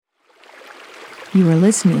You are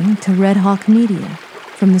listening to Red Hawk Media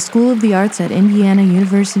from the School of the Arts at Indiana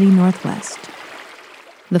University Northwest.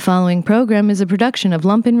 The following program is a production of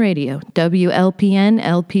Lumpen Radio, WLPN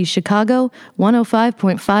LP Chicago,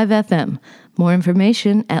 105.5 FM. More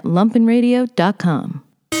information at lumpenradio.com.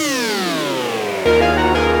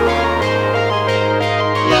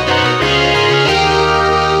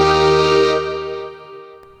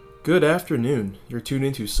 Good afternoon. You're tuned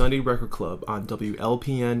into Sunday Record Club on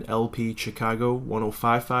WLPN LP Chicago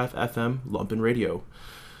 105.5 FM Lumpen Radio.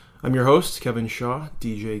 I'm your host, Kevin Shaw,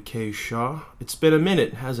 DJ K. Shaw. It's been a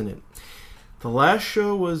minute, hasn't it? The last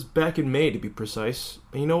show was back in May, to be precise.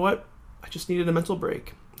 And you know what? I just needed a mental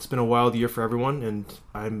break. It's been a wild year for everyone, and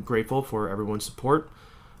I'm grateful for everyone's support.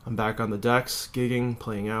 I'm back on the decks, gigging,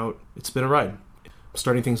 playing out. It's been a ride.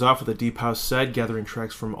 Starting things off with a deep house set, gathering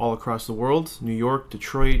tracks from all across the world, New York,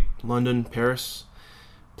 Detroit, London, Paris,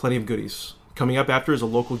 plenty of goodies. Coming up after is a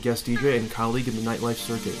local guest DJ and colleague in the nightlife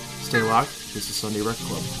circuit. Stay locked, this is Sunday Record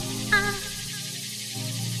Club.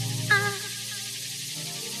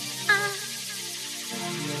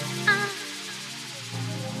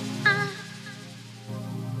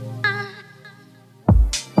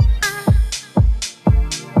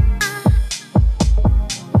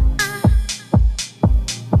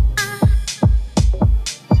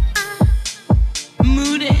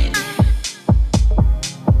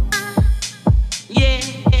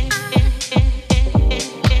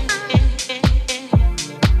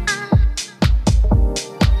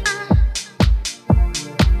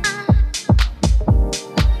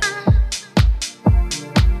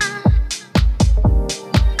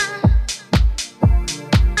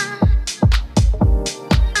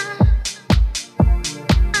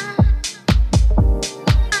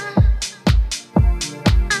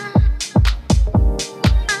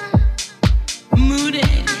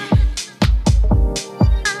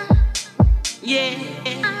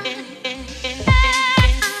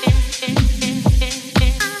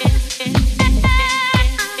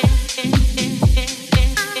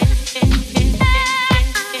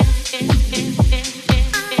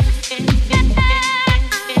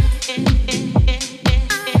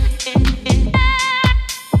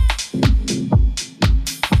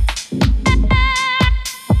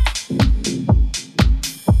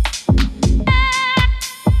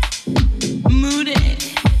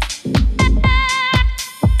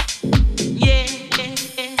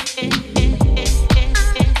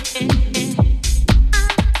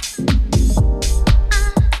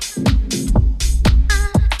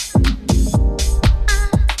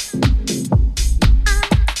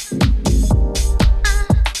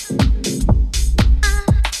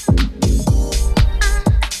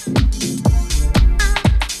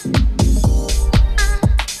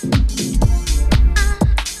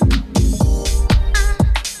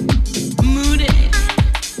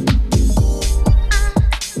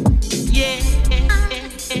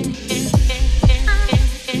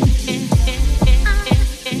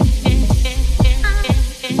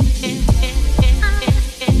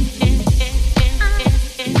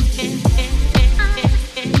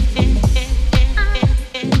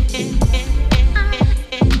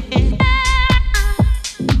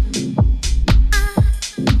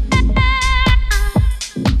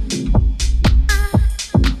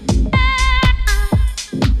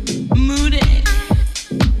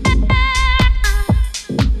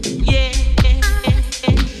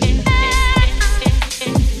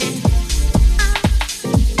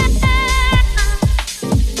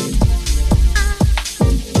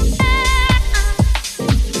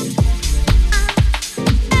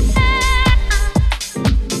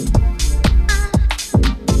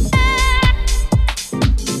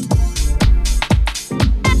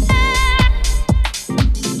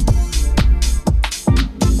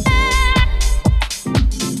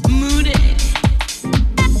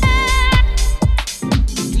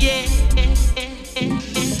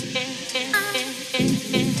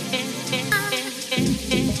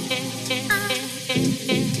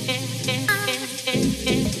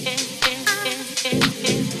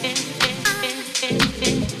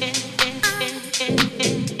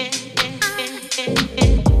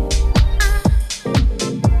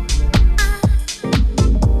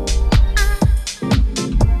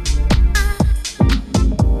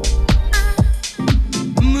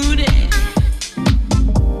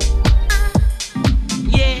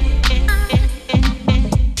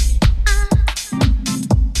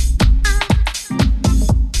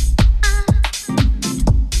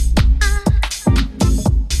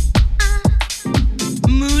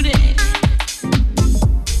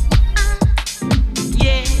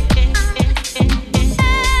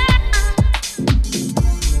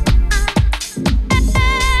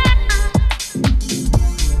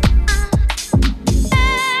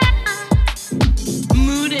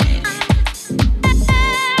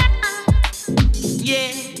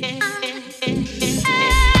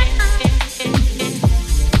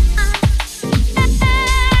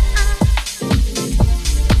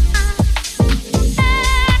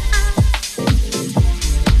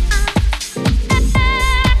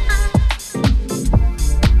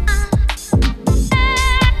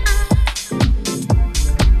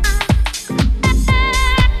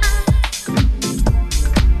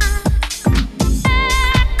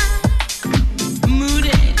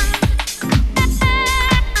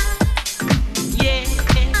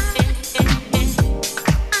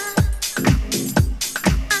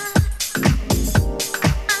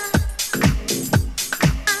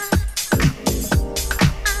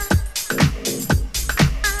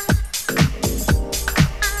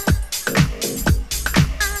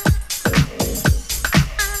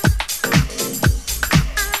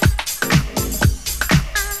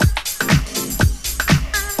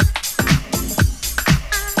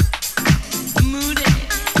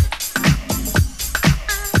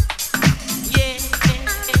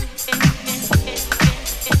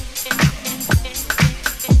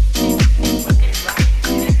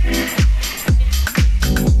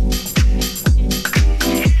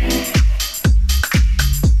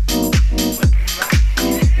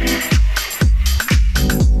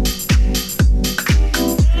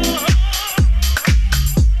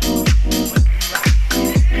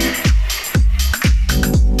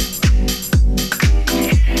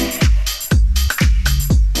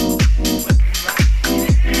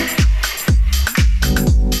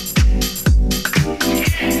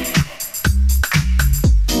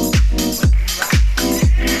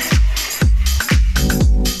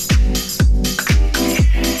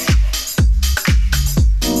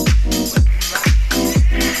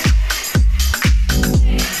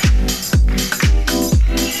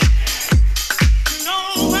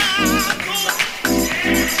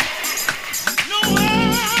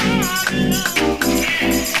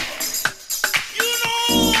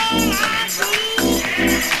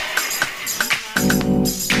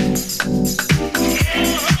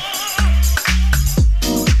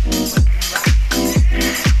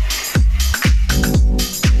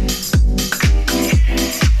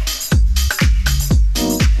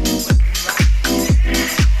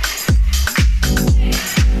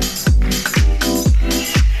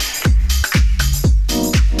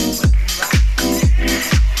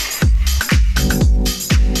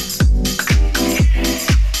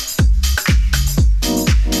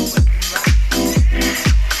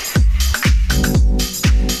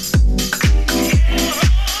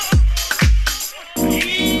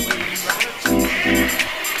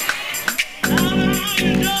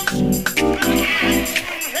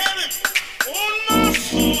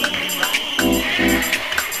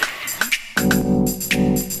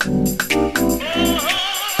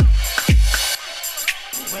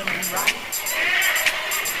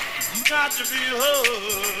 got to be heard.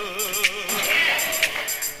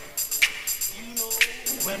 You know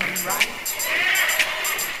when I'm right.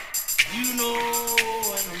 You know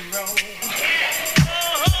when I'm wrong.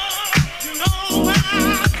 You know when I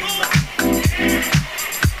go.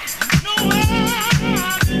 You know when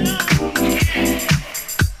I belong.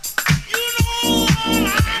 You know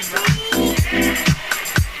what I do.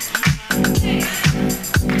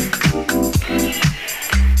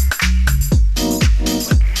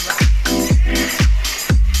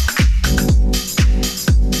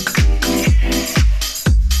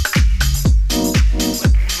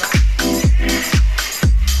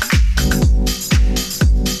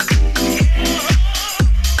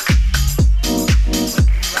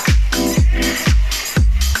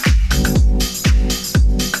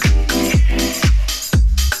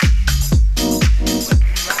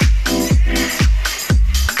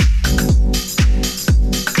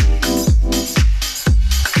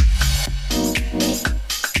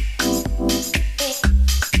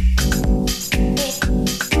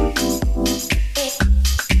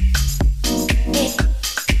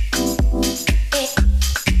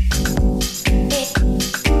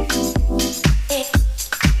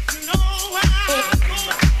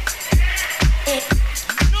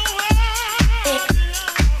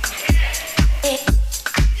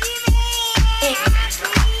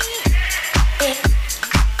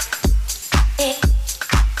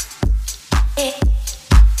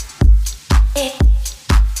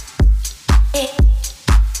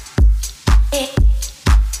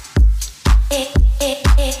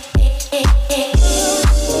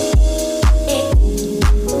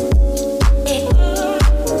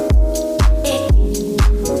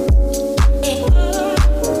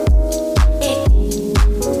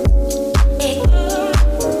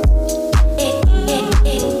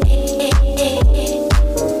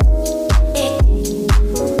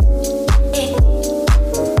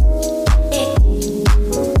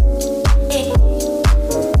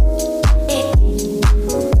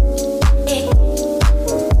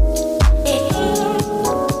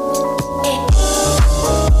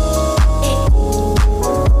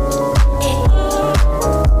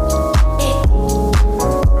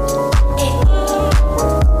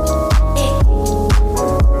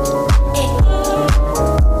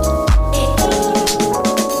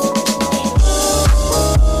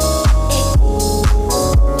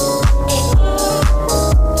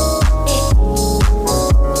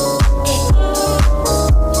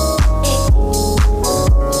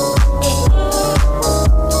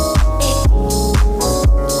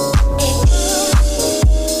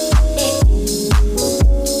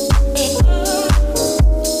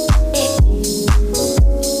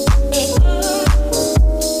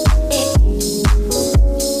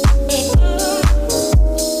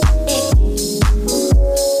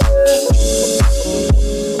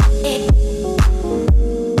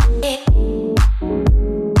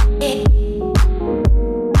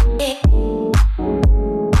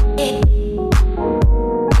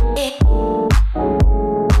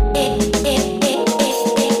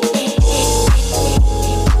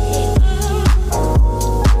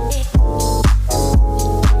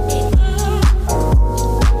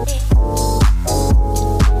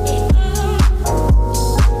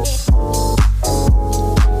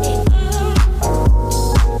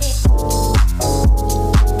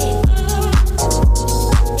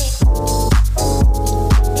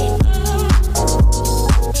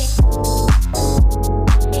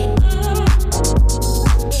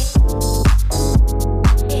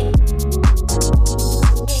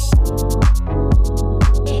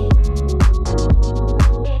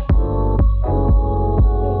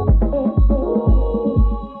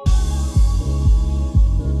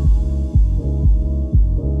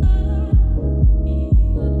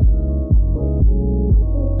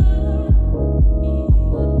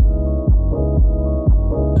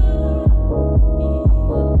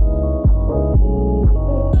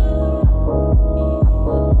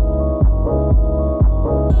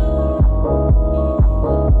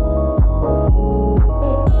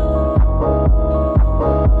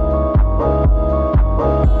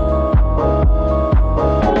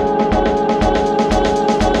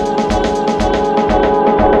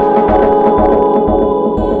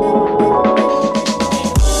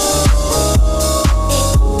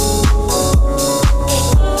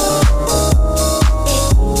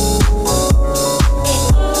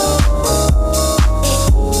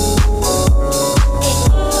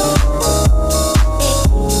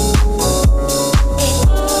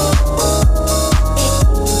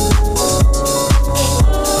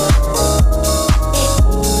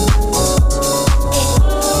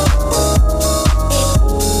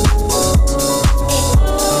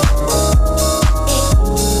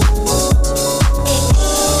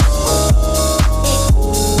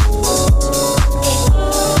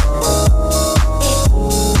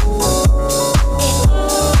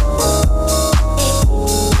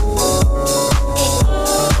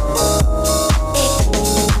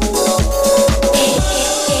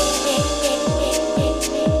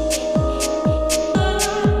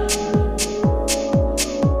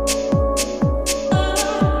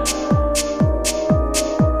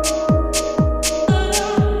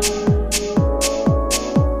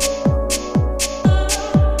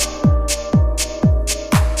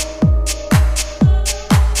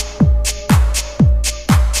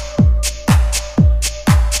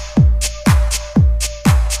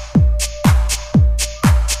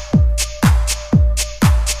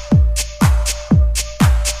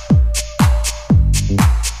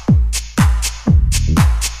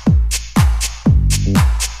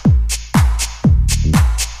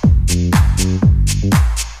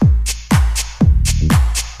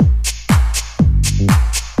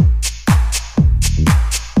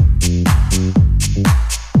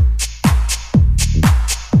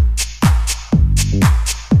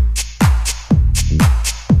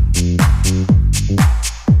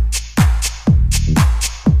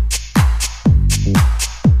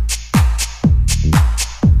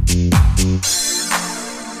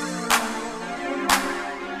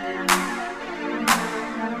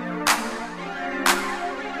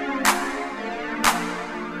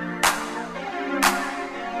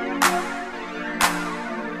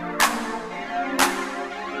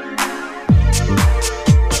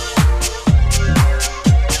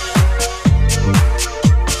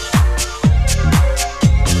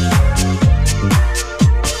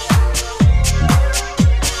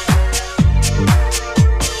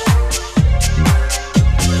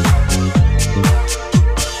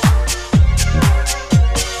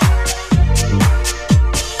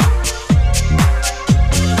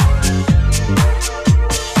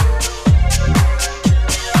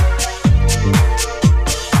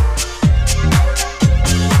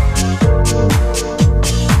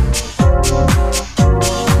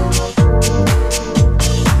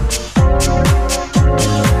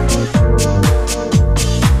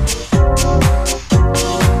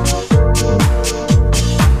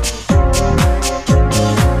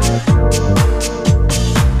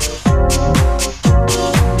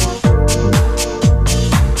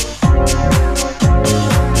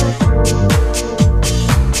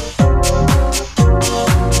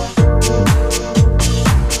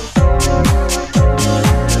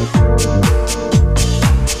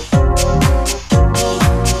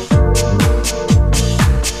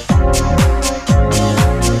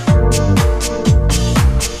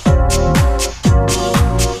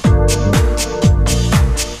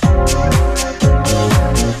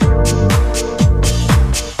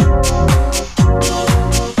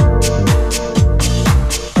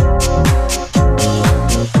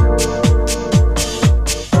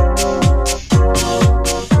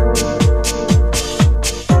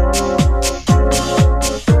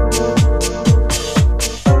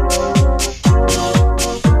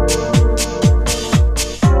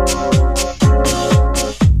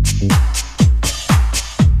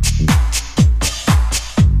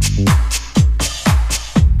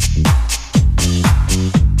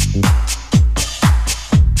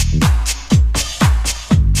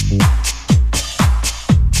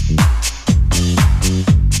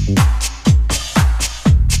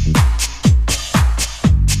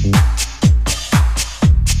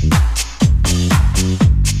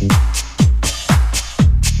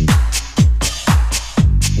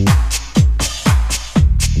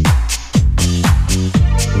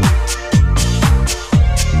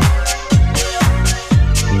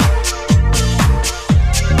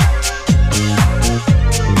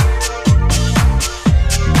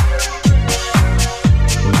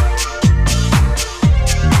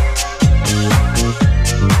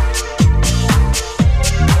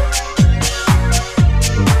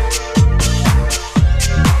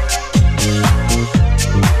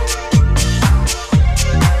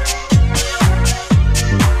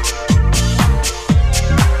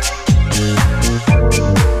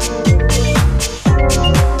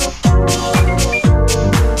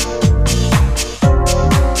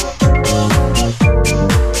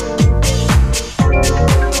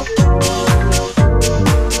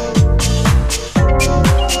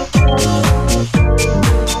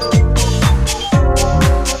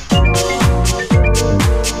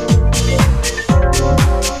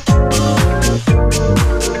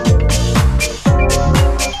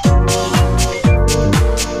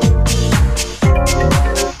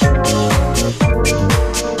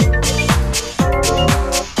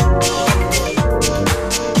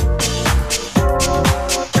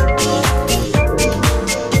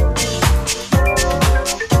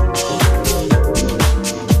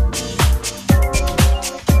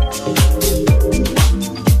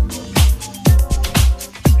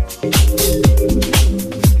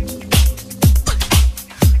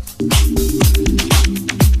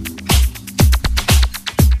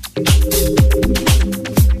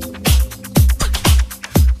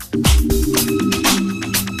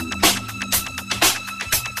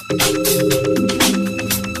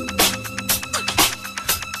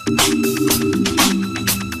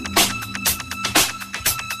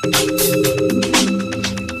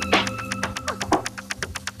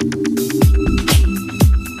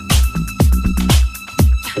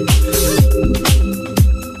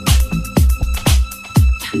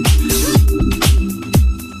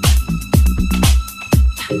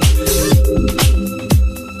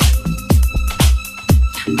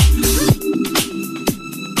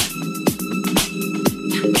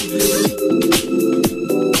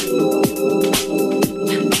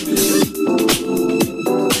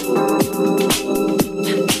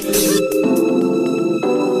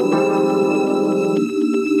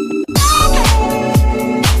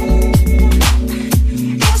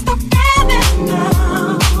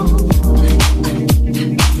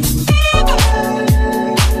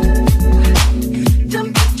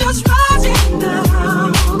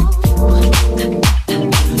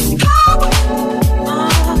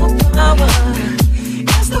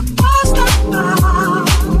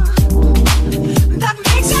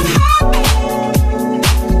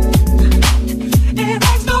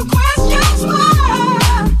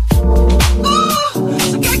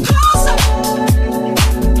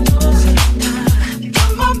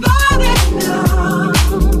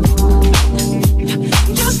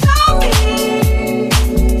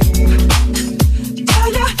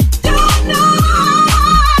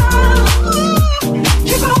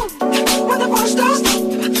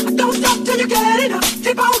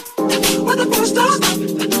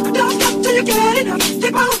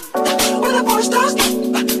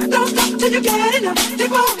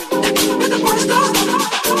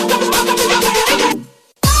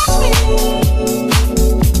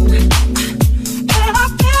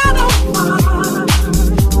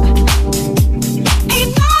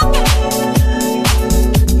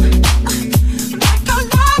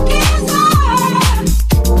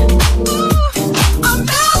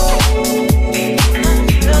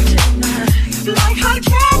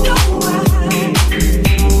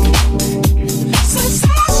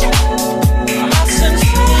 Sensation.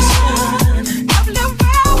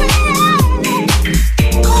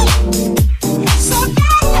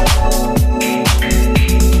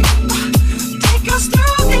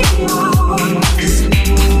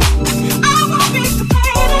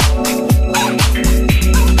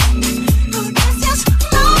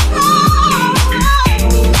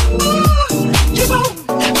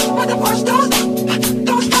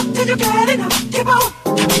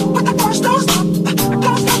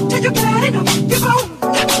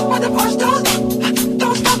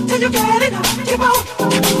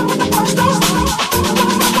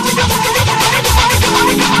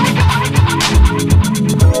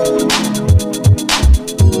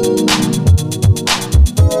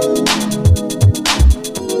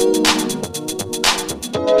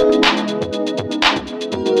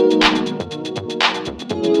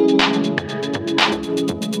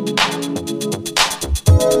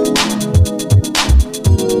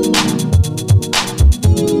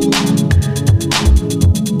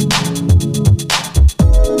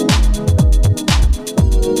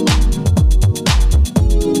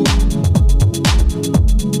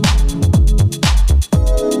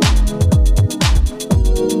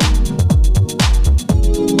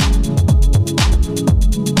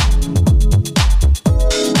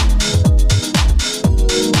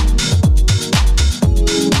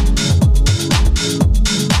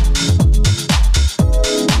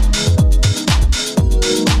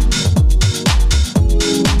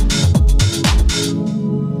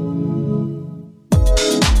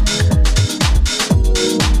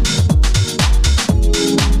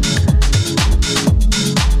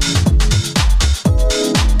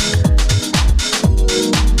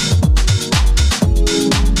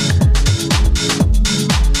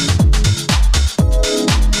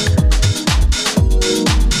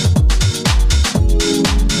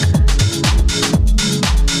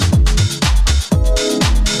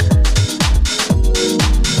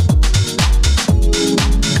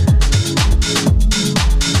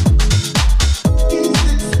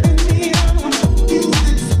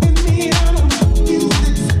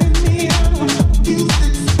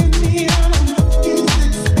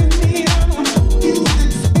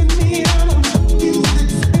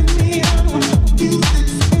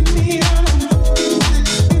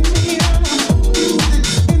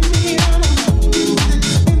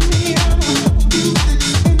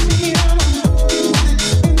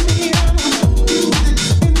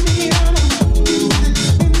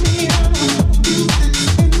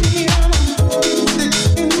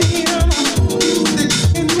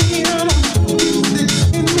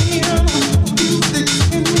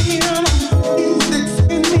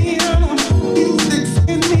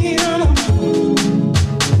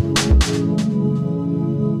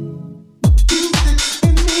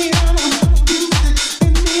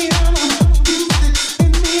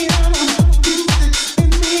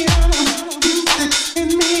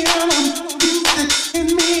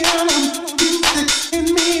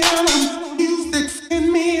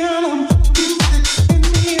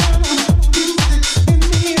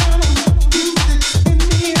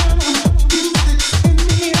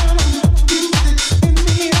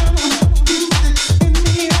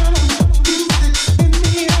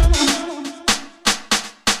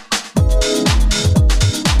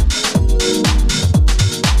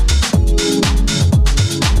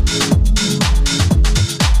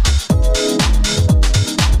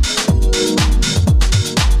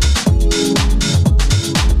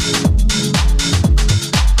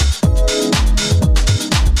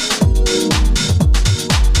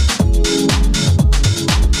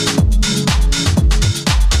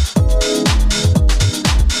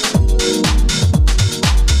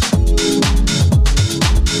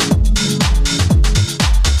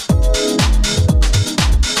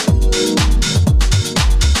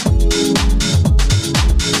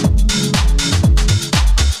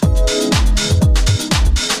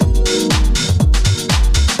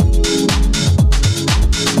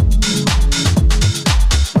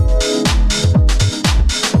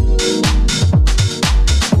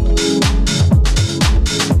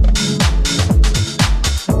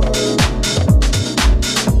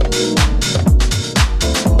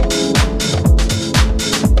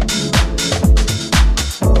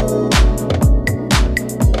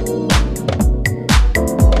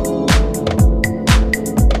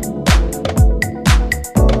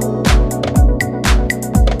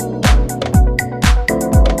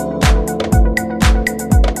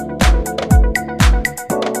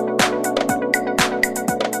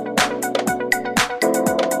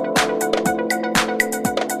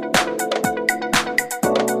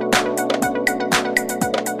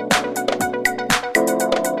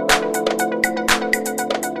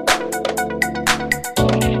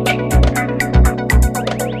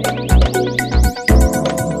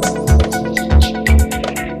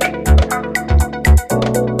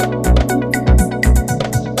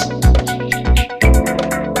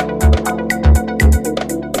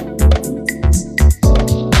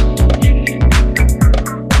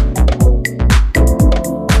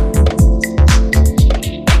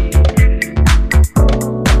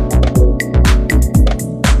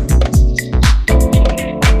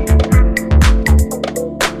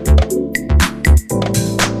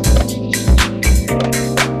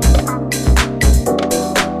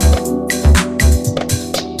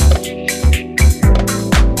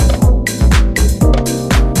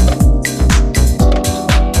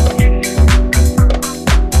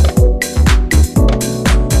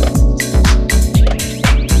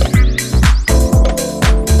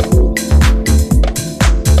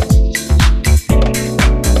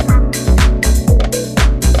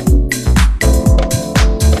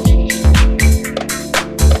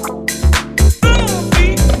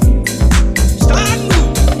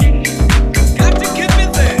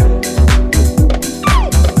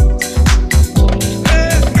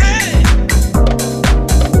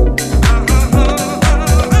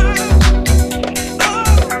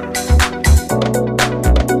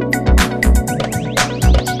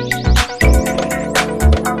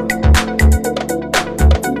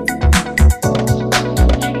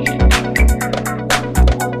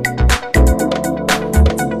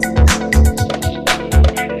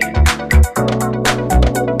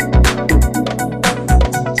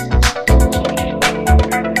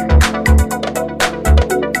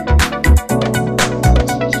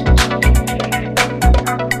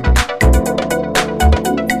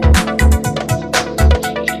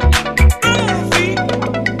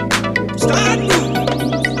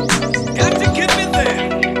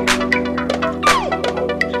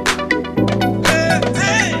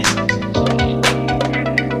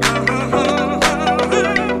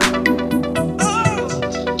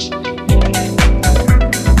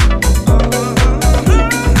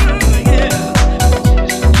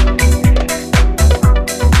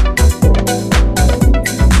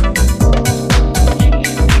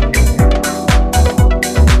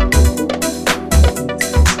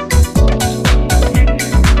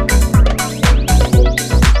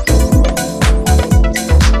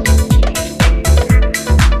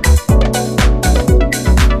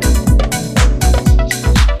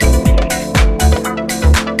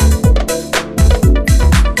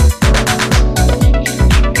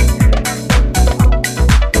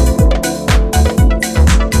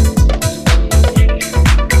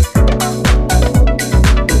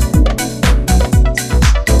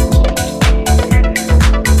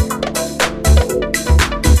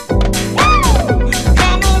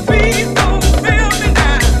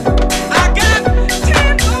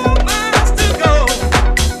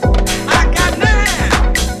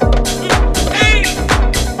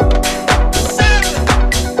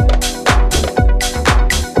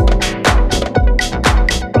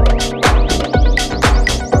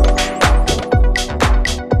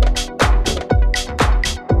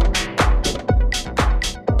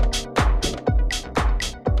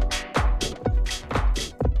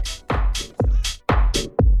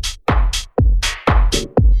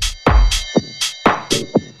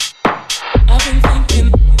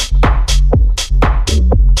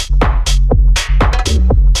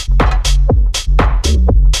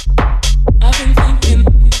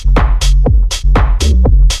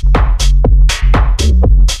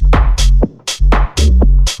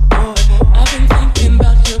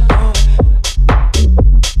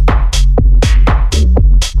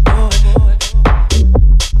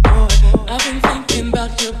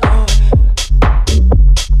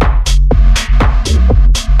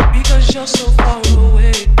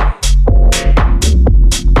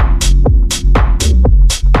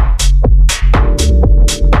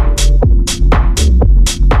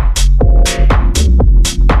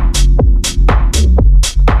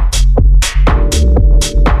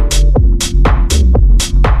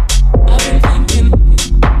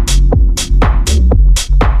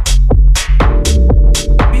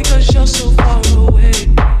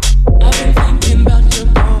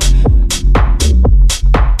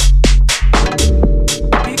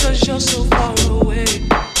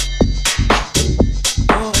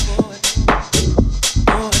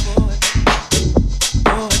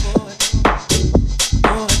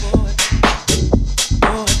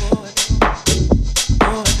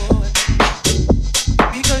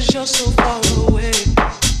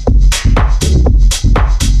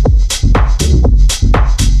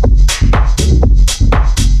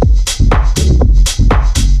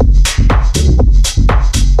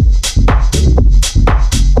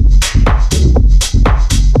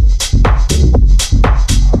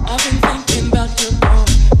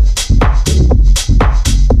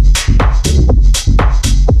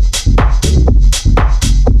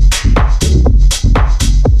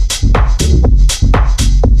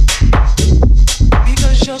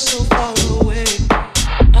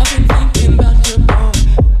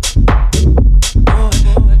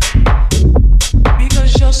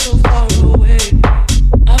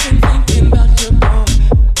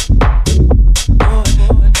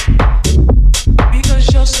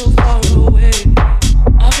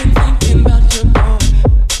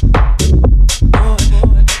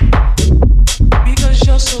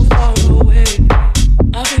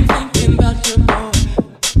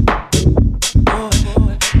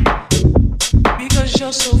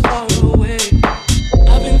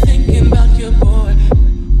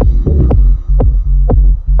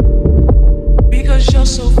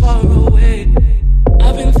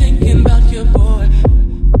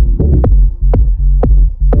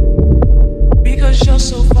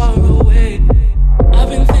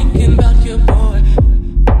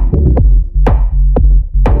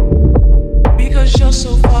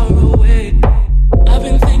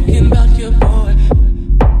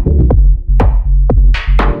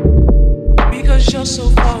 so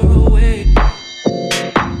far away.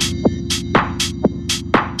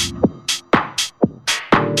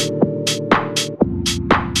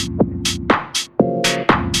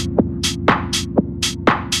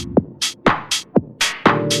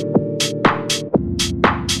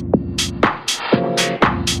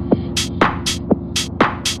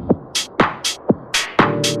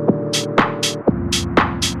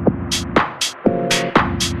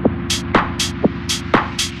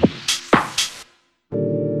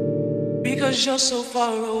 Because you're so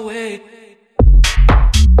far away.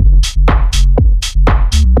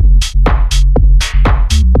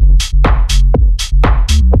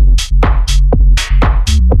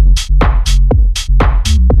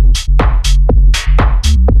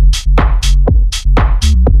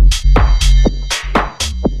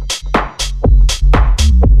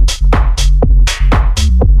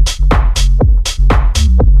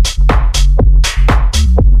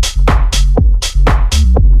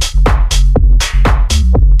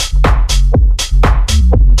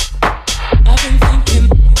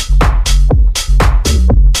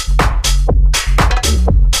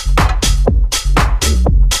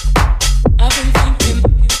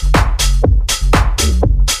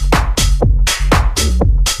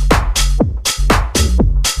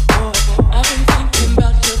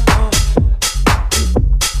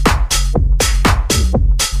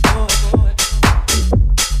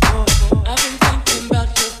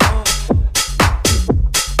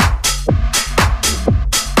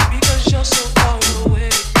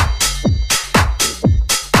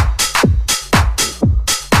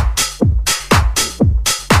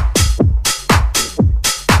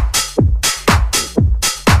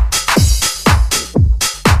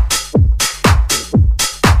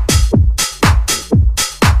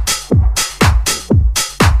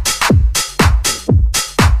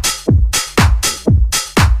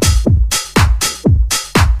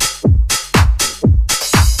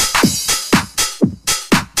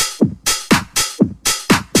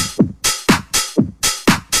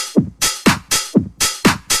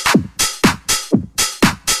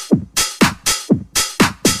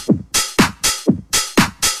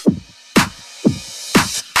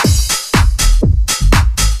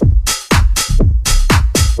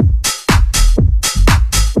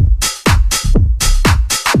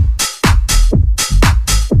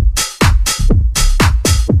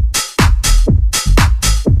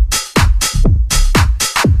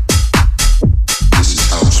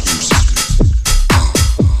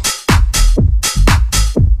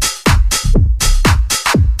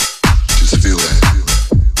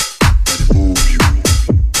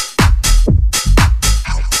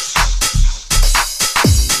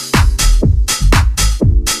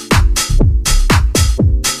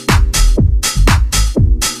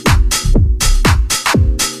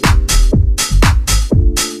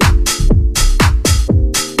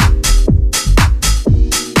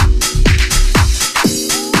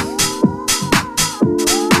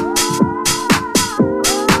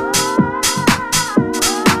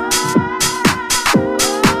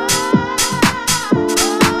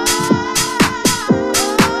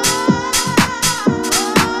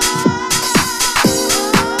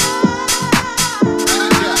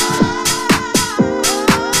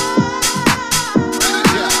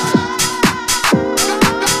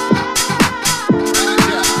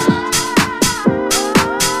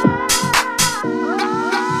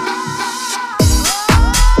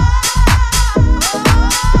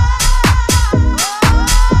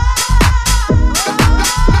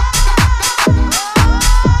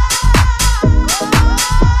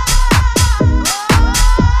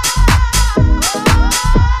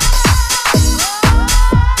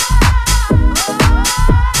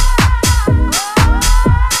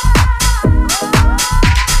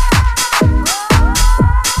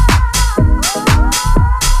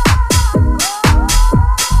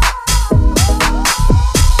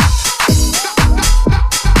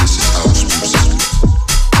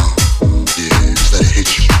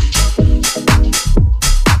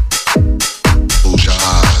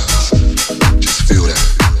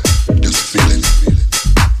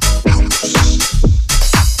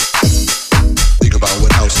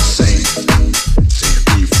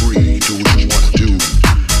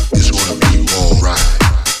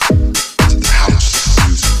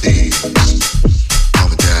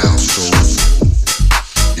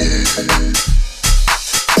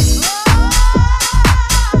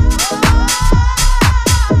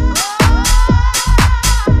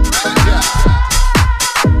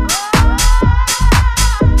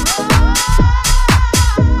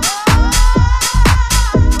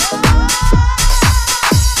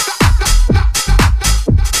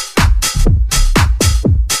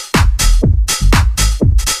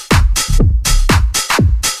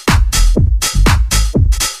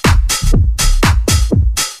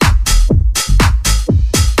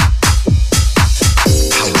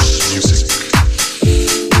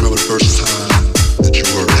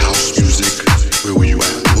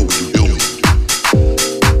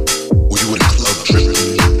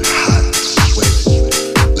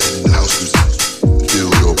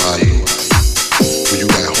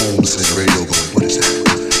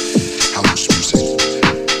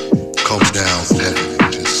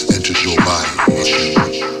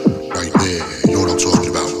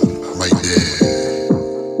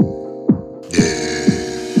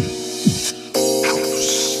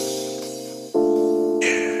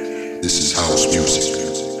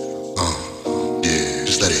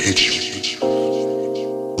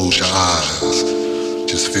 close your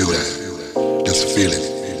eyes. Just feel that. Just feel it.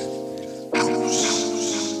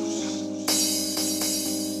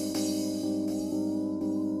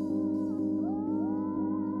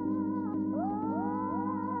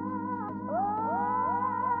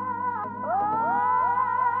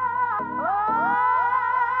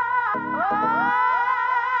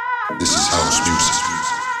 This is house music.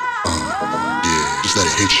 Yeah, just let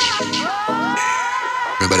it hit you.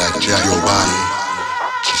 Remember that jack your body?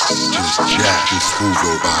 Just jack, just move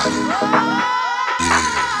your body. Yeah,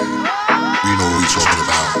 we know what we talking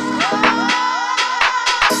about.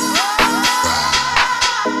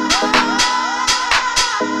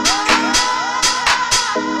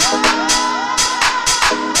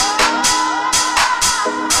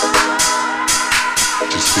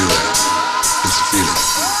 Just feel that. Just feel it.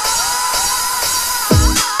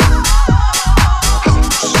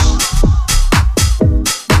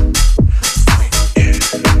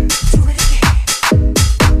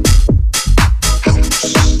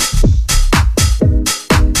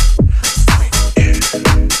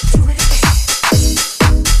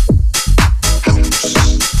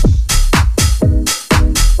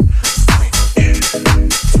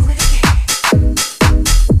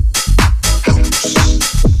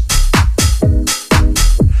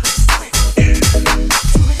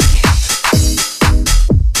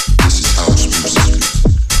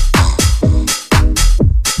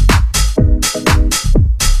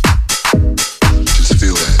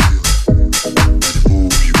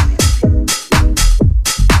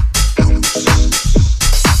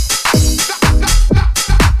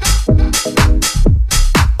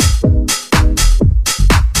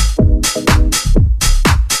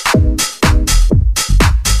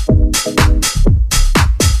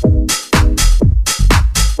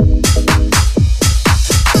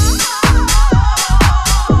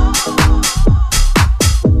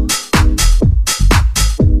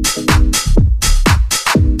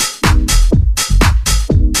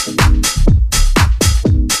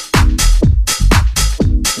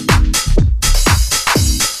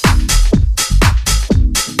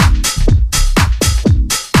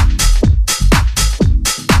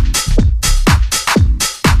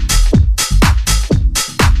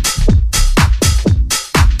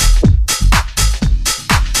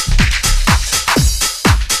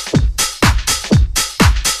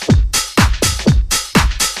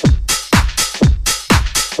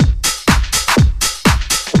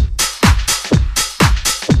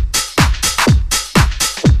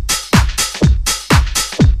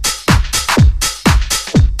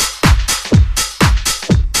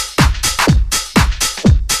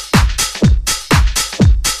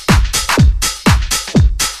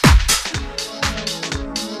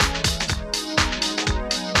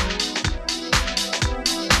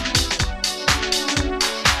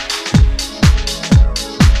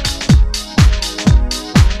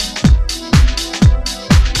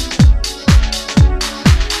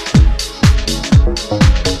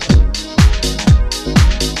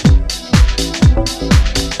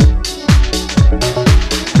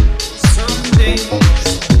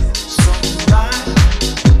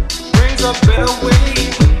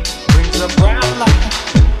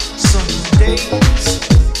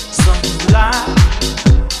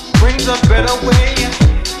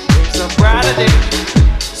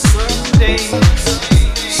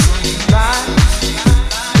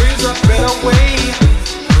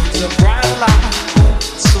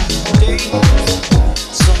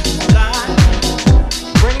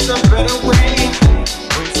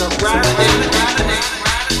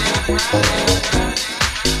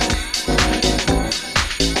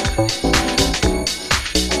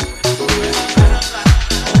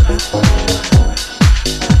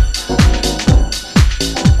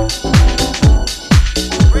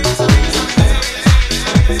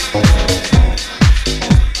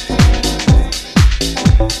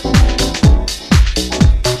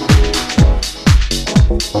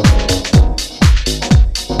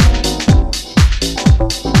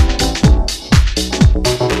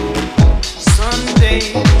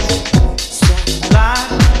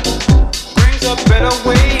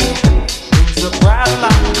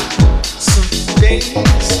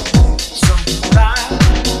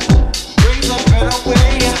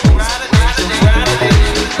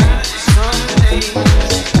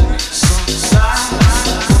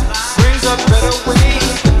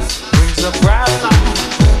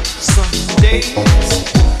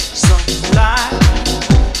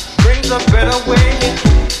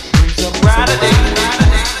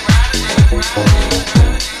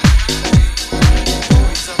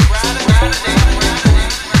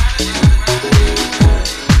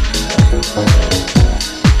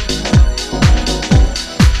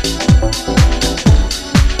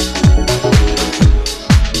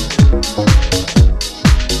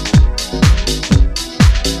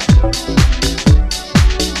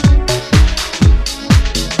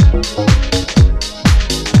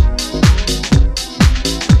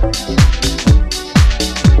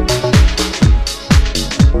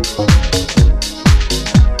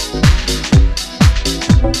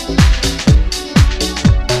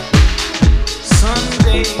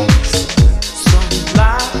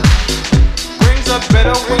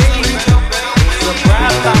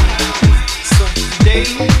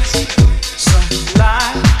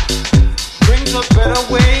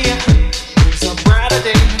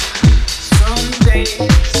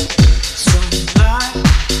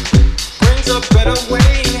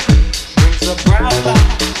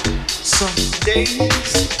 days,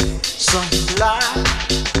 sunlight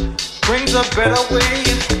brings a better way,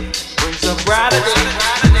 brings a brighter day.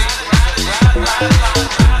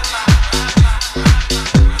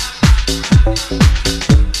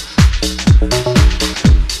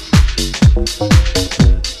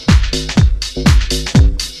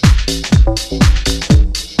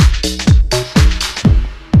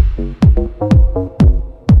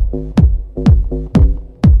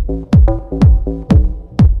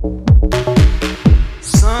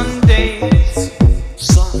 Sundays,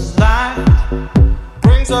 sunlight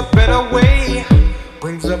brings a better way,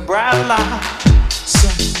 brings a bright light.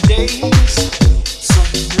 Sundays,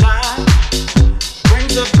 sunlight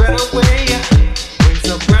brings a better way, brings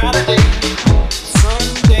a brighter day.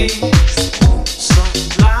 Sundays,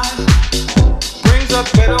 sunlight brings a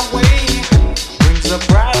better way, brings a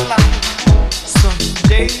bright light.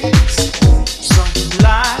 Sundays,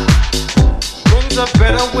 sunlight brings a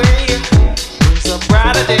better way, brings a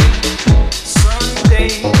brighter day.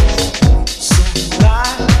 Sundays,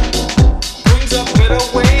 sunlight brings a better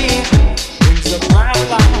way, brings a brighter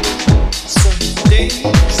light. Sundays,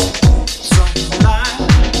 sunlight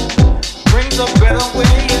brings a better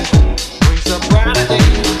way, brings a brighter day.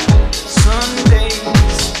 Sundays,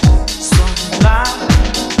 sunlight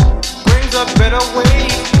brings a better way,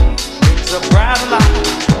 brings a brighter light.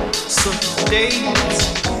 Sundays,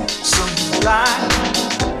 sunlight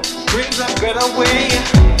brings a better way,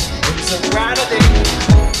 brings a brighter day.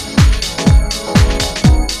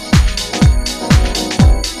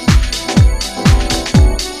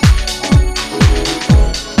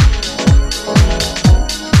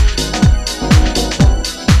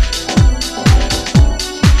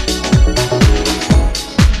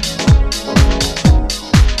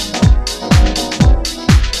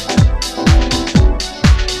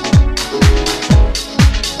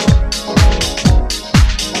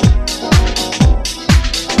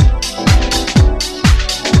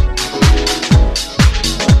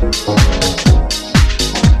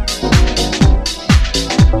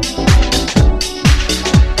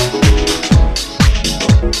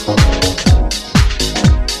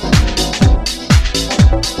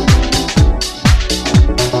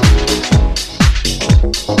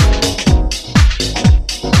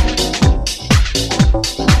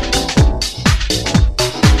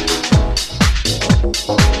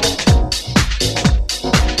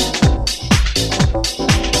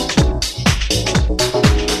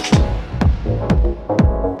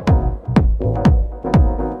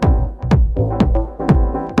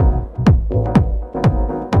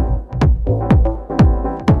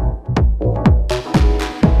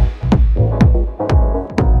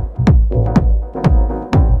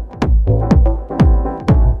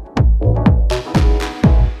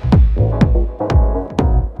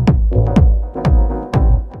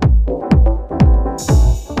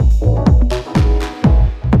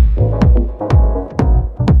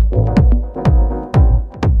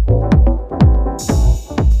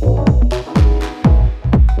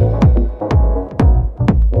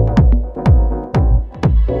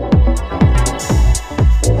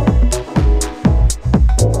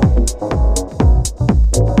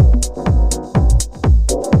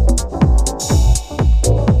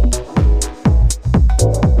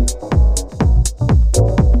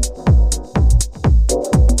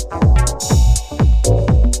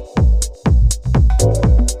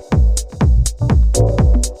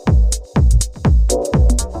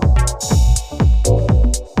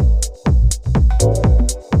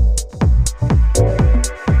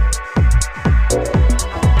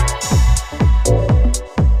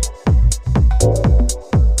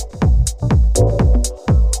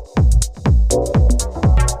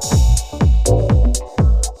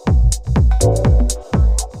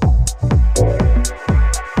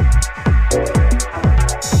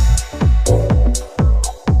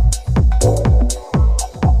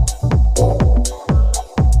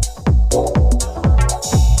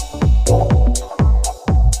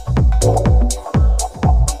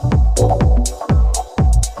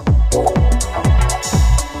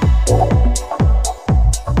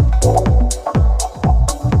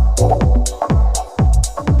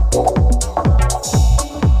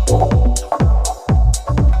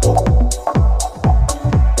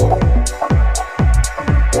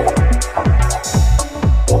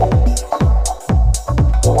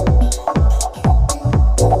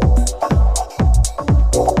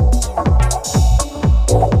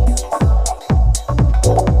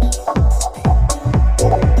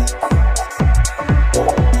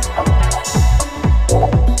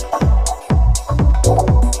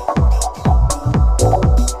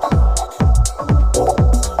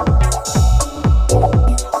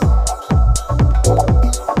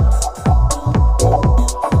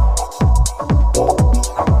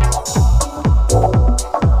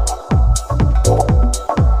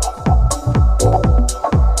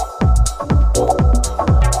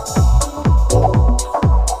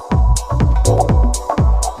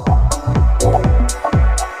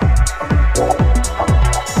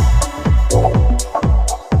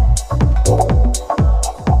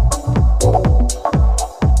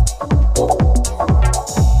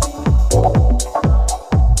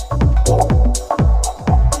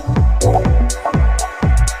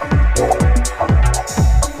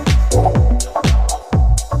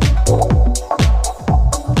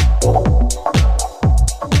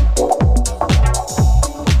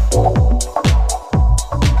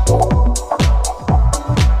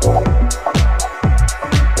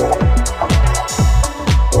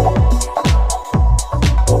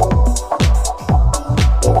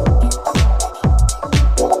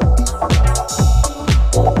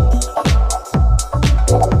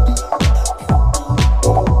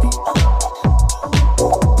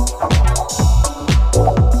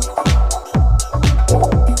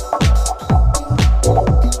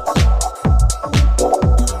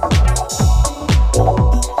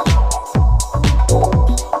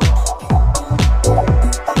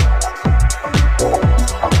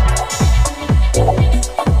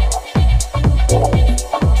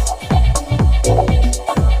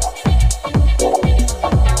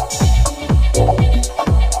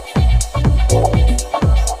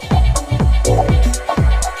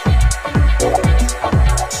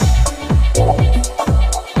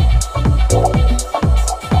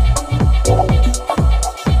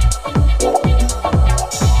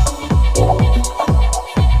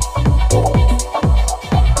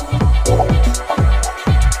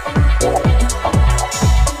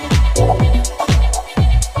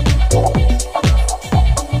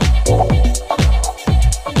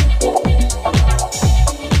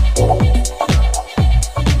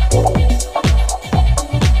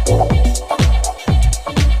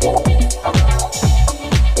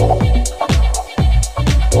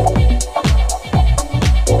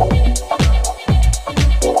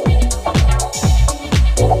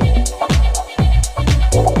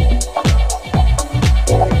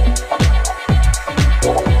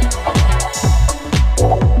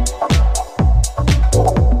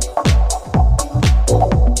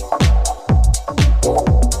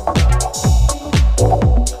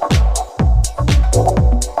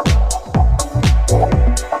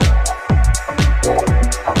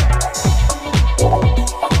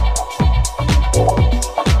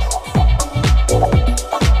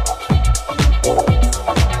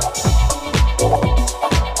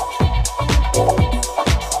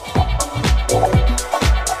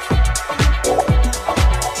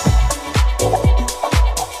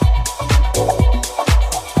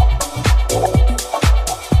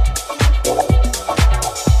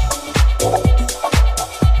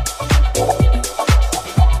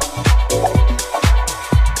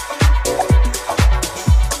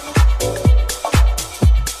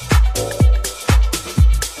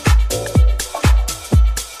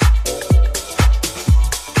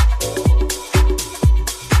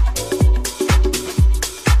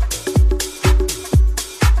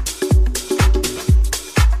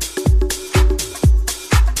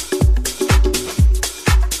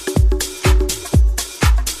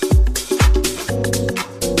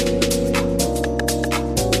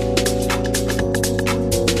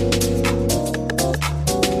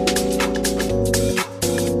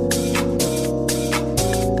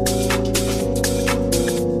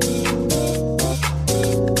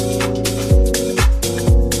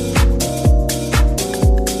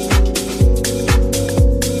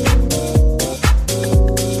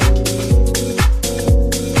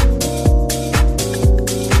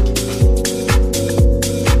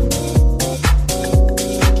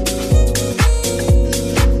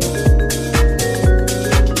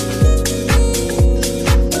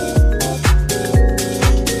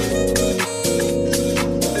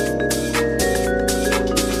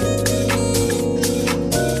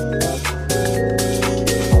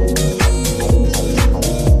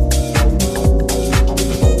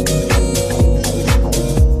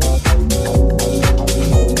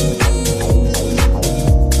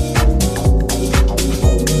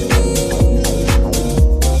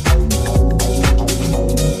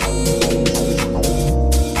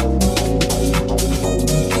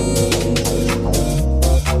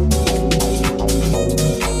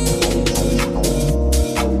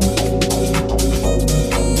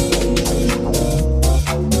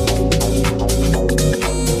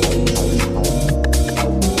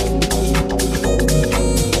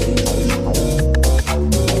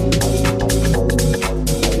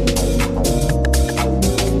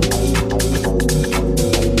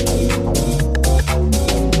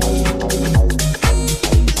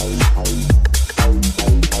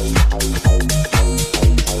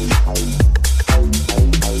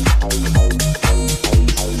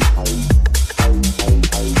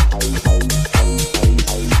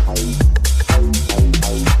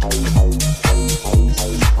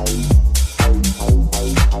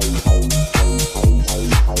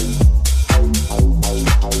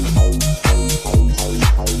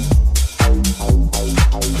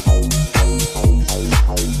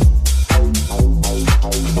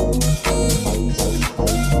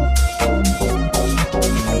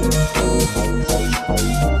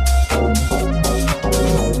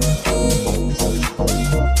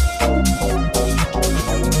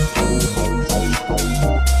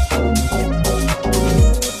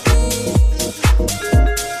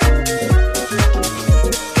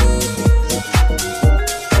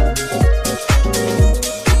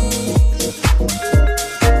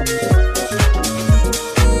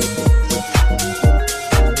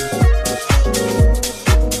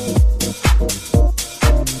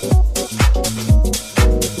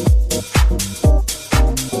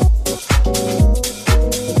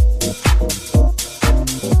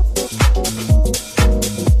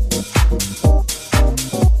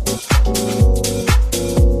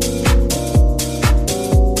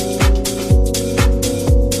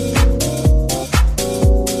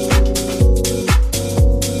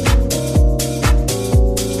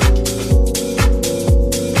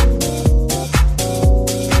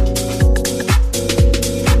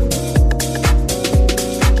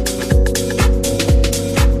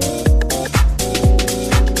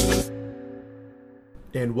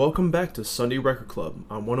 And welcome back to Sunday Record Club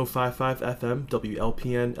on 105.5 FM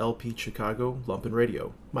WLPN LP Chicago Lumpin'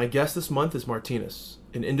 Radio. My guest this month is Martinez,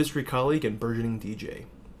 an industry colleague and burgeoning DJ.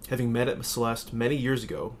 Having met at Celeste many years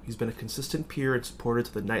ago, he's been a consistent peer and supporter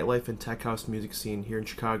to the nightlife and tech house music scene here in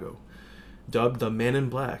Chicago. Dubbed the Man in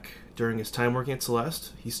Black, during his time working at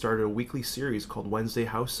Celeste, he started a weekly series called Wednesday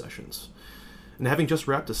House Sessions. And having just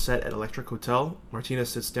wrapped a set at Electric Hotel, Martinez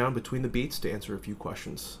sits down between the beats to answer a few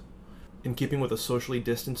questions. In keeping with a socially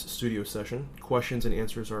distanced studio session, questions and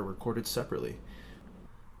answers are recorded separately.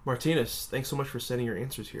 Martinez, thanks so much for sending your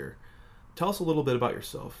answers here. Tell us a little bit about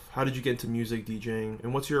yourself. How did you get into music, DJing,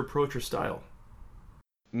 and what's your approach or style?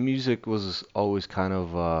 Music was always kind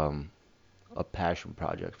of a passion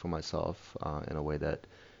project for myself, in a way that,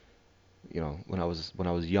 when I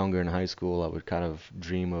was younger in high school, I would kind of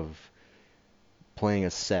dream of playing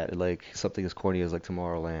a set, like something as corny as like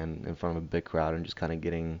Tomorrowland in front of a big crowd and just kind of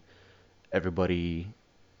getting everybody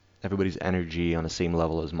everybody's energy on the same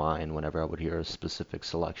level as mine whenever I would hear a specific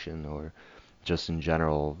selection, or just in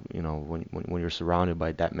general, when you're surrounded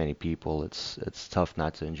by that many people, it's tough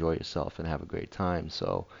not to enjoy yourself and have a great time.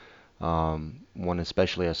 So when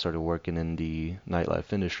especially I started working in the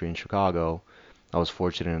nightlife industry in Chicago, I was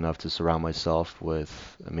fortunate enough to surround myself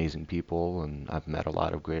with amazing people, and I've met a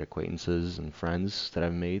lot of great acquaintances and friends that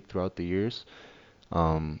I've made throughout the years,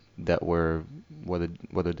 that were, whether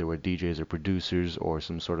they were DJs or producers or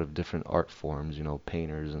some sort of different art forms,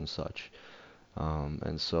 painters and such.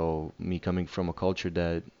 And so me coming from a culture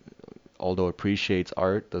that, although appreciates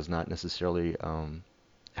art, does not necessarily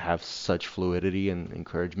have such fluidity and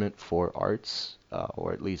encouragement for arts,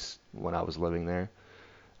 or at least when I was living there,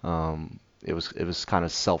 it was kind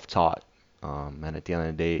of self-taught. And at the end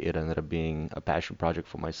of the day, it ended up being a passion project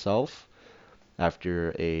for myself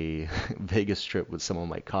after a Vegas trip with some of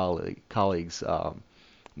my colleagues,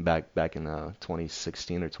 back in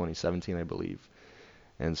 2016 or 2017, I believe.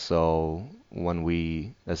 And so when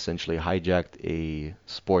we essentially hijacked a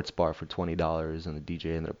sports bar for $20 and the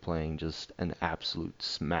DJ ended up playing just an absolute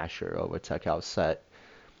smasher of a tech house set,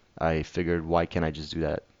 I figured, why can't I just do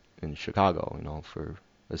that in Chicago, for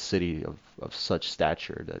a city of such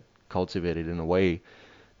stature that cultivated in a way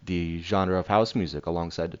the genre of house music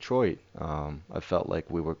alongside Detroit. I felt like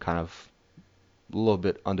we were kind of a little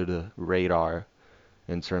bit under the radar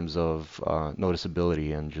in terms of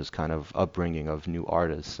noticeability and just kind of upbringing of new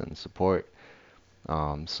artists and support.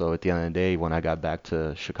 So at the end of the day, when I got back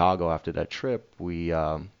to Chicago after that trip, we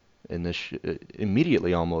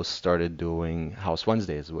immediately almost started doing House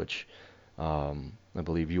Wednesdays, which I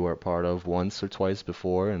believe you were a part of once or twice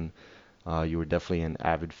before, and you were definitely an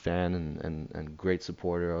avid fan and great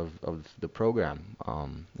supporter of the program.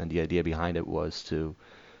 And the idea behind it was to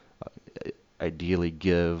ideally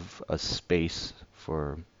give a space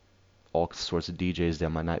for all sorts of DJs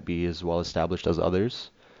that might not be as well established as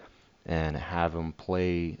others, and have them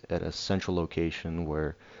play at a central location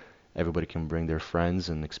where everybody can bring their friends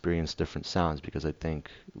and experience different sounds. Because I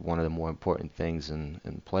think one of the more important things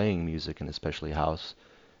in playing music, and especially house,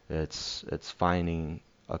 it's finding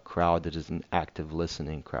a crowd that is an active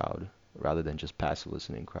listening crowd rather than just passive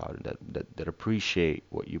listening crowd, that appreciate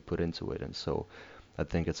what you put into it. And so I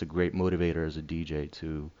think it's a great motivator as a DJ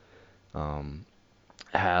to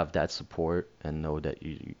have that support and know that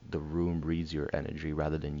the room reads your energy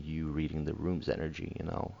rather than you reading the room's energy,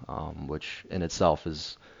 which in itself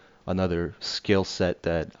is another skill set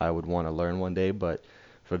that I would want to learn one day, but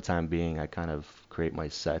for the time being, I kind of create my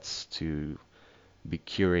sets to be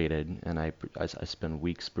curated, and I spend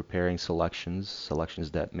weeks preparing selections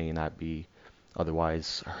that may not be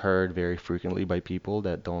otherwise heard very frequently by people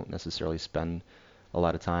that don't necessarily spend a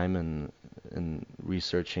lot of time in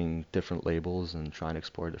researching different labels and trying to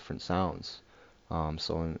explore different sounds.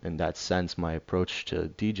 So in that sense, my approach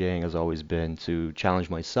to DJing has always been to challenge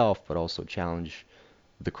myself, but also challenge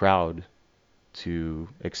the crowd to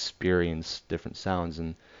experience different sounds.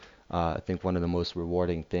 And I think one of the most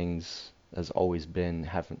rewarding things has always been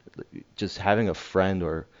having a friend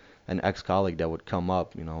or an ex-colleague that would come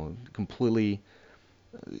up, completely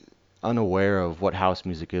unaware of what house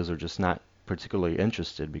music is or just not particularly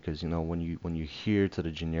interested because when you hear to the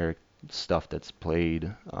generic stuff that's played,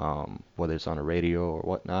 whether it's on a radio or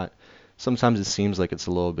whatnot, sometimes it seems like it's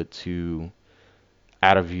a little bit too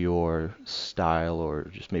out of your style or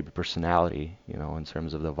just maybe personality, in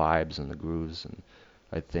terms of the vibes and the grooves. And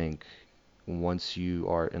I think once you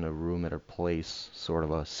are in a room at a place, sort of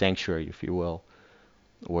a sanctuary, if you will,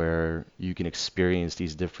 where you can experience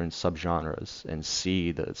these different subgenres and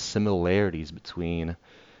see the similarities between,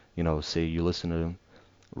 say you listen to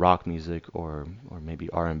rock music or maybe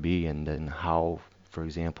R&B, and then how, for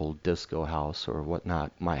example, disco house or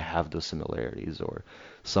whatnot might have those similarities, or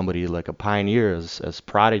somebody like a pioneer as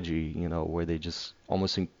Prodigy, where they just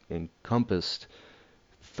almost encompassed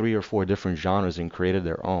three or four different genres and created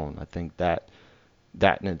their own. I think that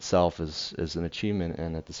in itself is an achievement,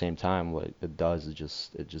 and at the same time, what it does is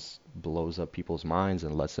it just blows up people's minds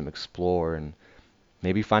and lets them explore and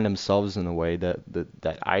maybe find themselves in a way that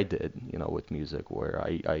I did, with music, where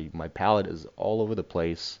my palette is all over the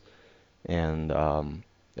place, and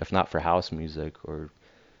if not for house music or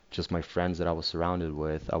just my friends that I was surrounded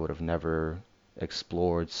with, I would have never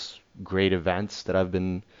explored great events that I've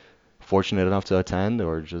been fortunate enough to attend,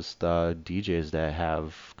 or just DJs that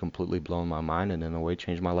have completely blown my mind and in a way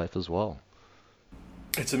changed my life as well.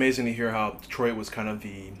 It's amazing to hear how Detroit was kind of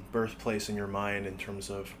the birthplace in your mind in terms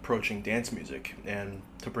of approaching dance music, and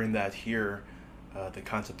to bring that here, the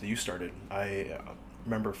concept that you started. I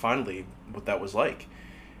remember fondly what that was like.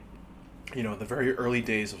 The very early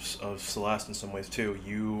days of Celeste in some ways too.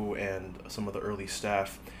 You and some of the early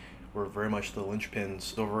staff were very much the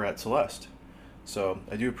linchpins over at Celeste. So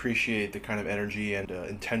I do appreciate the kind of energy and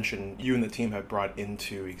intention you and the team have brought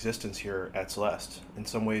into existence here at Celeste. In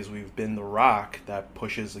some ways, we've been the rock that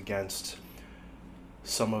pushes against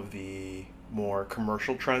some of the more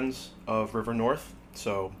commercial trends of River North.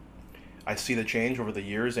 So I see the change over the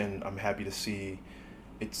years, and I'm happy to see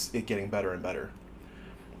it getting better and better.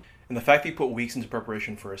 And the fact that you put weeks into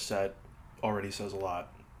preparation for a set already says a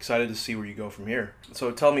lot. Excited to see where you go from here. So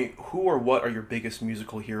tell me, who or what are your biggest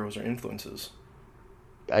musical heroes or influences?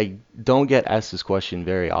 I don't get asked this question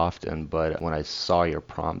very often, but when I saw your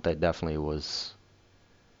prompt, I definitely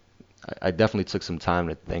took some time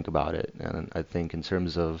to think about it. And I think in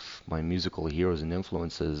terms of my musical heroes and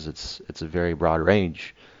influences, it's a very broad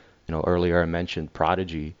range. Earlier I mentioned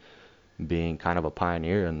Prodigy being kind of a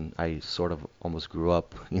pioneer, and I sort of almost grew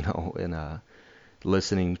up, in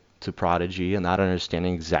listening to Prodigy and not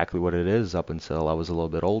understanding exactly what it is up until I was a little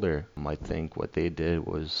bit older. I think what they did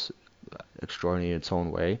was extraordinary in its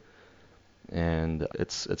own way, and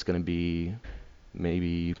it's going to be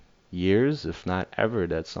maybe years, if not ever,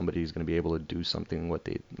 that somebody's going to be able to do something what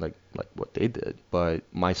they like what they did. But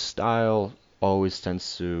my style always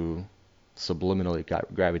tends to subliminally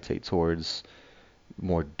gravitate towards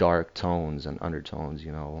more dark tones and undertones.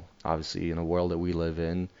 Obviously in the world that we live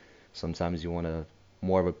in, sometimes you want to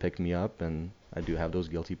more of a pick me up, and I do have those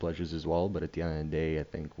guilty pleasures as well. But at the end of the day, I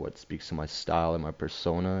think what speaks to my style and my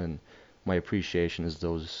persona and my appreciation is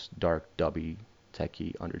those dark, dubby,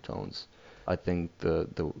 techie undertones. I think the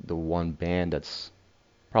one band that's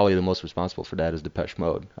probably the most responsible for that is Depeche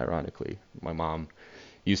Mode, ironically. My mom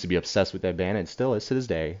used to be obsessed with that band and still is to this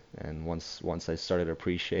day. And once I started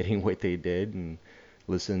appreciating what they did and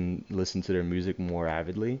listen to their music more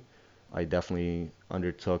avidly, I definitely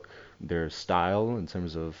undertook their style in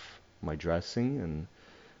terms of my dressing, and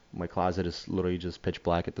my closet is literally just pitch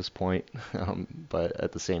black at this point. But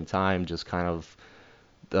at the same time, just kind of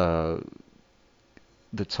the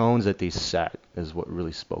the tones that they set is what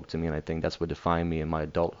really spoke to me, and I think that's what defined me in my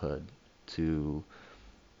adulthood, to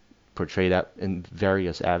portray that in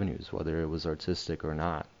various avenues, whether it was artistic or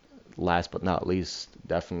not. Last but not least,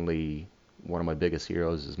 definitely one of my biggest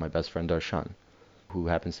heroes is my best friend Darshan, who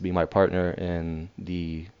happens to be my partner in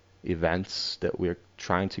the events that we're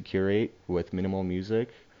trying to curate with minimal music.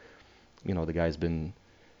 The guy's been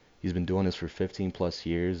he's been doing this for 15 plus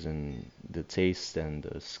years, and the taste and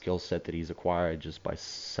the skill set that he's acquired just by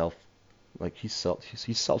he's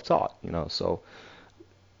self-taught, So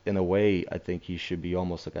in a way, I think he should be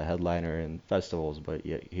almost like a headliner in festivals, but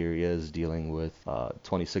yet here he is dealing with a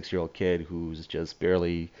 26-year-old kid who's just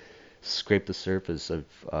barely scraped the surface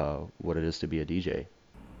of what it is to be a DJ.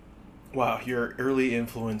 Wow, your early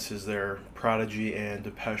influences there, Prodigy and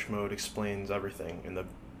Depeche Mode, explains everything in the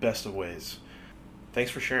best of ways.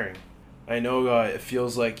 Thanks for sharing. I know it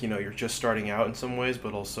feels like you're just starting out in some ways,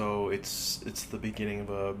 but also it's the beginning of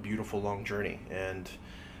a beautiful long journey. And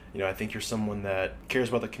I think you're someone that cares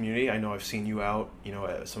about the community. I know I've seen you out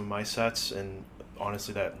at some of my sets, and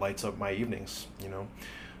honestly, that lights up my evenings.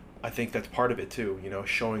 I think that's part of it too.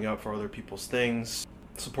 Showing up for other people's things,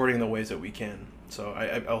 supporting in the ways that we can. So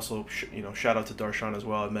I also shout out to Darshan as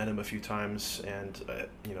well. I've met him a few times, and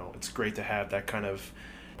it's great to have that kind of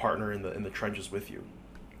partner in the trenches with you.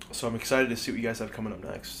 So I'm excited to see what you guys have coming up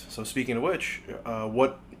next. So speaking of which,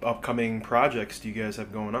 what upcoming projects do you guys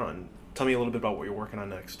have going on? Tell me a little bit about what you're working on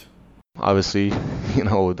next. Obviously,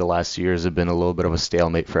 the last years have been a little bit of a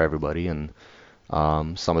stalemate for everybody, and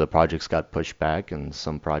some of the projects got pushed back, and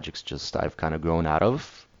some projects just I've kind of grown out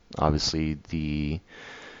of. Obviously, the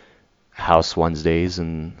House Wednesdays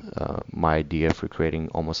and my idea for creating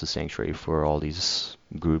almost a sanctuary for all these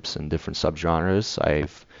groups and different subgenres.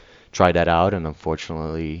 I've tried that out, and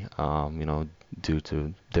unfortunately, due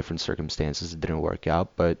to different circumstances, it didn't work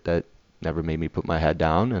out. But that never made me put my head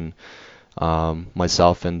down. And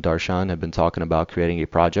myself and Darshan have been talking about creating a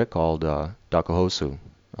project called Dakohosu,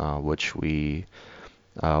 which we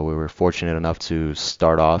were fortunate enough to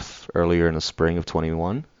start off earlier in the spring of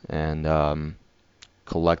 21, and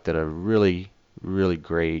collected a really, really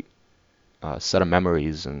great set of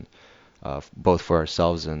memories, and both for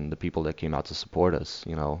ourselves and the people that came out to support us.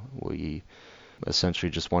 We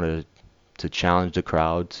essentially just wanted to challenge the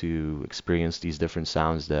crowd to experience these different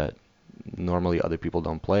sounds that normally other people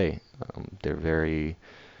don't play. They're very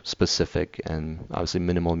specific, and obviously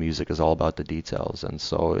minimal music is all about the details, and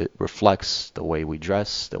so it reflects the way we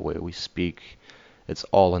dress, the way we speak. It's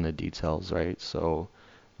all in the details, right? So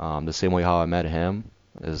the same way how I met him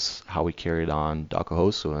is how we carried on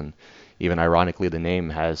Dakohosu, and even ironically, the name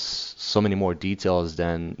has so many more details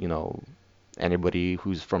than anybody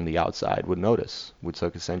who's from the outside would notice. We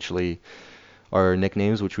took essentially our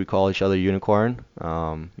nicknames, which we call each other Unicorn.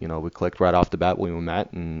 We clicked right off the bat when we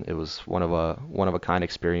met, and it was one of a kind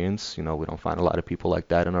experience. We don't find a lot of people like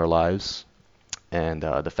that in our lives, and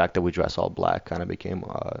the fact that we dress all black kind of became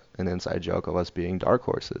an inside joke of us being dark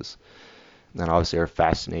horses. And obviously our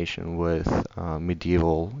fascination with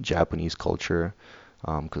medieval Japanese culture,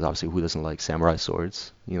 because obviously who doesn't like samurai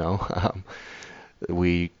swords,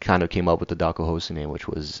 we kind of came up with the Dakohosu name, which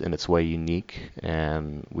was in its way unique,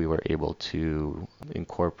 and we were able to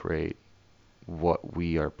incorporate what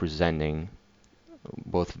we are presenting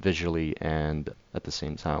both visually and at the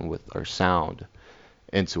same time with our sound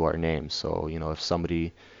into our name. So, if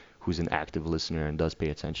somebody who's an active listener and does pay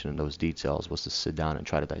attention in those details was to sit down and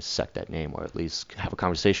try to dissect that name, or at least have a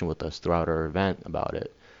conversation with us throughout our event about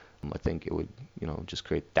it, I think it would, just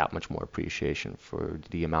create that much more appreciation for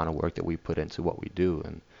the amount of work that we put into what we do.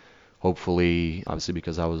 And hopefully, obviously,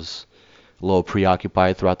 because I was a little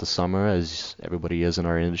preoccupied throughout the summer, as everybody is in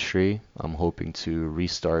our industry, I'm hoping to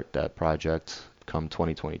restart that project come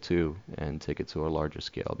 2022 and take it to a larger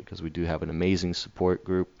scale, because we do have an amazing support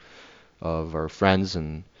group of our friends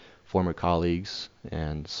and former colleagues,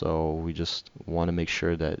 and so we just want to make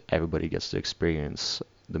sure that everybody gets to experience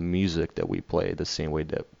the music that we play the same way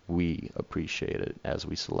that we appreciate it as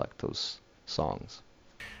we select those songs.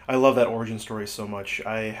 I love that origin story so much.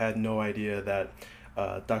 I had no idea that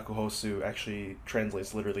Dakohosu actually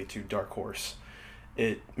translates literally to dark horse.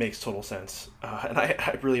 It makes total sense. And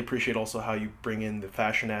I really appreciate also how you bring in the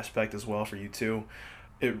fashion aspect as well for you too.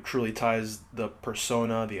 It truly ties the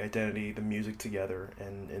persona, the identity, the music together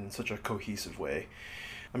in such a cohesive way.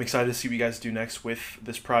 I'm excited to see what you guys do next with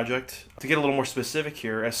this project. To get a little more specific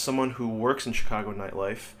here, as someone who works in Chicago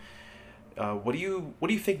nightlife, what do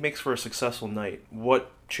you think makes for a successful night?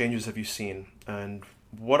 What changes have you seen? And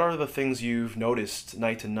what are the things you've noticed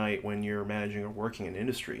night to night when you're managing or working in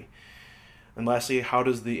industry? And lastly, how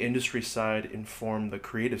does the industry side inform the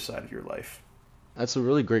creative side of your life? That's a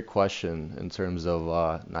really great question in terms of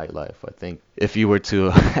nightlife. I think if you were to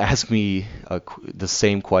ask me the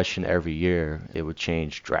same question every year, it would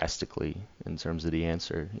change drastically in terms of the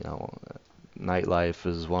answer. Nightlife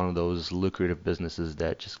is one of those lucrative businesses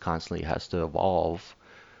that just constantly has to evolve,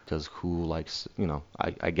 because who likes,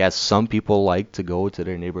 I guess some people like to go to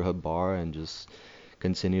their neighborhood bar and just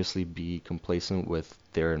continuously be complacent with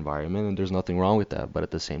their environment, and there's nothing wrong with that. But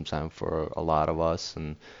at the same time, for a lot of us,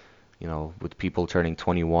 and with people turning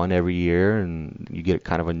 21 every year, and you get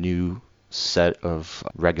kind of a new set of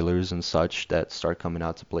regulars and such that start coming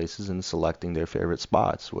out to places and selecting their favorite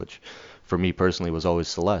spots, which for me personally was always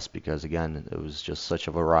Celeste, because again, it was just such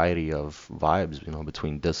a variety of vibes,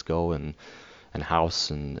 between disco and house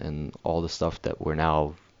and all the stuff that we're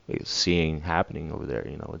now seeing happening over there.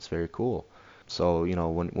 It's very cool. So,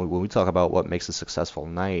 when we talk about what makes a successful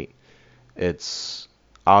night, it's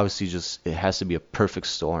obviously just it has to be a perfect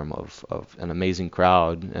storm of an amazing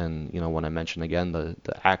crowd, and when I mention again the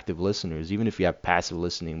active listeners, even if you have passive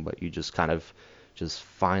listening, but you just kind of just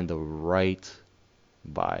find the right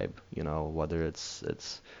vibe, whether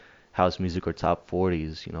it's house music or top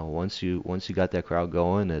 40s, once you got that crowd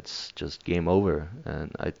going, it's just game over.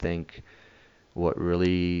 And I think what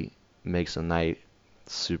really makes a night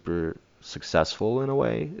super successful in a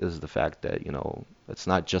way is the fact that, it's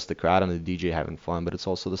not just the crowd and the DJ having fun, but it's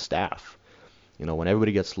also the staff. When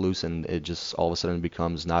everybody gets loose and it just all of a sudden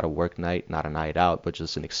becomes not a work night, not a night out, but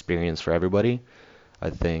just an experience for everybody, I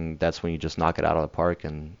think that's when you just knock it out of the park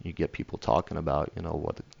and you get people talking about,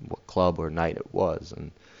 what club or night it was.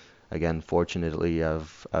 And again, fortunately,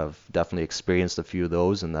 I've definitely experienced a few of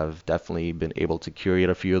those, and I've definitely been able to curate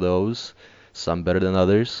a few of those, some better than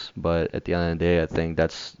others. But at the end of the day, I think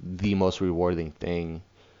that's the most rewarding thing,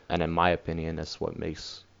 and in my opinion, that's what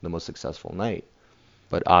makes the most successful night.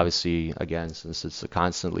 But obviously, again, since it's a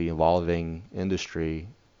constantly evolving industry,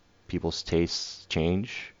 people's tastes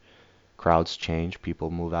change, crowds change,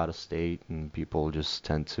 people move out of state, and people just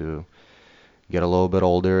tend to get a little bit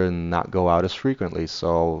older and not go out as frequently.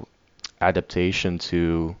 So adaptation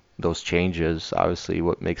to those changes, obviously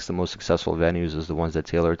what makes the most successful venues is the ones that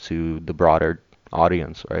tailor to the broader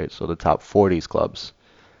audience, right? So the top 40s clubs.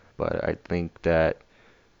 But I think that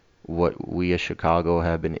what we as Chicago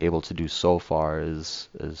have been able to do so far is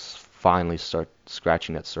finally start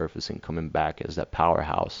scratching that surface and coming back as that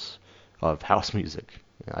powerhouse of house music,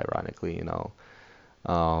 ironically.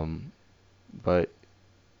 But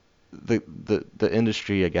the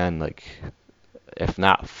industry, again, like, if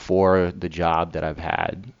not for the job that I've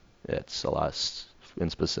had at Celeste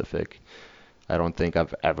in specific, I don't think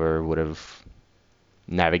I've ever would have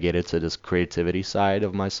navigated to this creativity side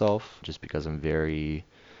of myself, just because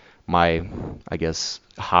my, I guess,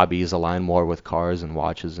 hobbies align more with cars and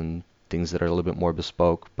watches and things that are a little bit more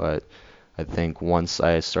bespoke. But I think once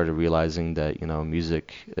I started realizing that,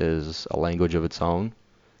 music is a language of its own,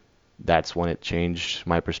 that's when it changed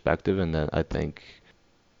my perspective. And then I think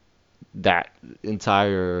that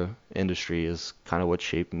entire industry is kind of what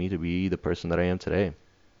shaped me to be the person that I am today.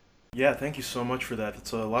 Yeah, thank you so much for that.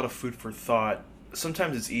 It's a lot of food for thought.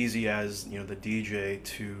 Sometimes it's easy as, the DJ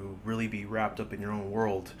to really be wrapped up in your own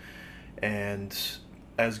world. And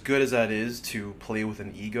as good as that is to play with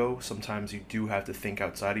an ego, sometimes you do have to think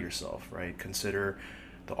outside of yourself, right? Consider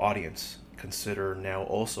the audience. Consider now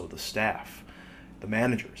also the staff, the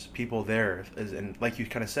managers, people there. And like you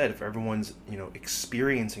kind of said, if everyone's,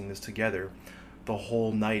 experiencing this together, the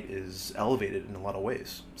whole night is elevated in a lot of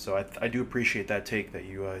ways. So I do appreciate that take that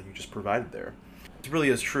you just provided there. It really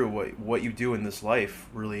is true. What you do in this life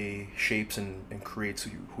really shapes and creates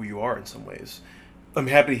who you are in some ways. I'm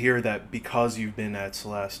happy to hear that because you've been at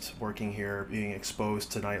Celeste, working here, being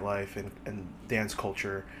exposed to nightlife and dance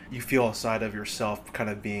culture, you feel outside of yourself kind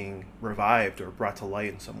of being revived or brought to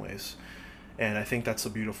light in some ways. And I think that's a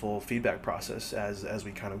beautiful feedback process as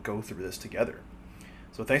we kind of go through this together.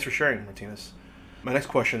 So thanks for sharing, Martinez. My next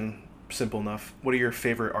question, simple enough. What are your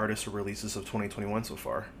favorite artists or releases of 2021 so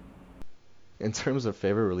far? In terms of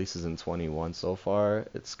favorite releases in 21 so far,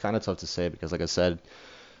 it's kind of tough to say because, like I said,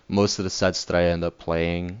 most of the sets that I end up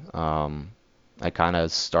playing, I kind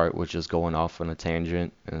of start with just going off on a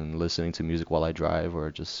tangent and listening to music while I drive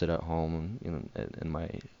or just sit at home, in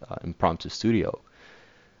my impromptu studio.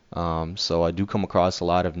 So I do come across a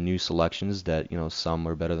lot of new selections that, some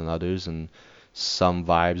are better than others, and some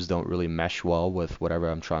vibes don't really mesh well with whatever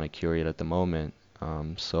I'm trying to curate at the moment.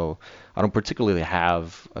 So I don't particularly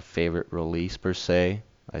have a favorite release per se.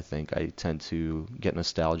 I think I tend to get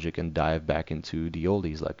nostalgic and dive back into the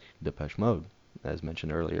oldies like Depeche Mode, as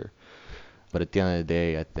mentioned earlier. But at the end of the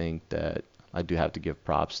day, I think that I do have to give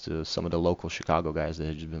props to some of the local Chicago guys that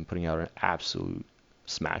have just been putting out an absolute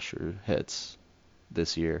smasher hits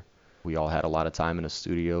this year. We all had a lot of time in the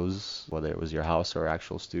studios, whether it was your house or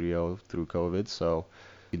actual studio through COVID. So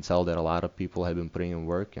you can tell that a lot of people have been putting in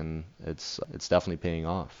work, and it's definitely paying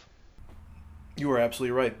off. You are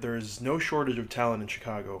absolutely right. There's no shortage of talent in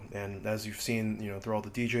Chicago, and as you've seen, through all the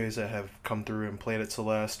DJs that have come through and played at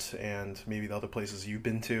Celeste, and maybe the other places you've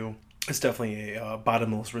been to, it's definitely a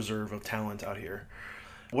bottomless reserve of talent out here.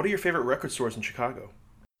 What are your favorite record stores in Chicago?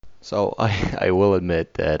 So I will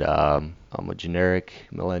admit that I'm a generic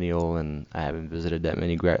millennial and I haven't visited that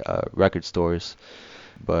many record stores,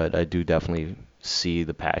 but I do definitely see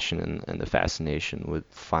the passion and the fascination with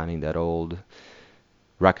finding that old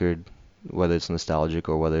record, whether it's nostalgic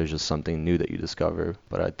or whether it's just something new that you discover.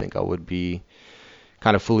 But I think I would be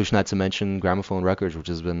kind of foolish not to mention Gramophone Records, which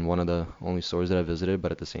has been one of the only stores that I visited,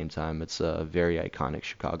 but at the same time, it's a very iconic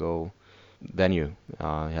Chicago venue. It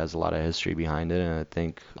has a lot of history behind it, and I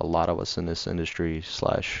think a lot of us in this industry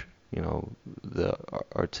slash, the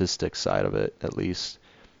artistic side of it, at least,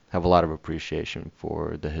 have a lot of appreciation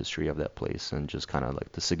for the history of that place and just kind of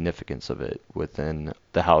like the significance of it within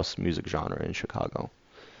the house music genre in Chicago.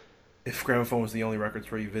 If Gramophone was the only record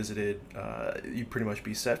store you visited, you'd pretty much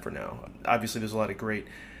be set for now. Obviously, there's a lot of great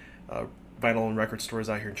vinyl and record stores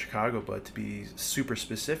out here in Chicago, but to be super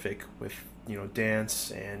specific with dance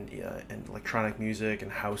and electronic music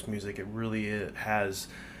and house music, it really has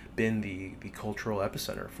been the cultural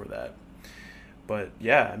epicenter for that. But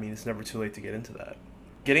yeah, I mean, it's never too late to get into that.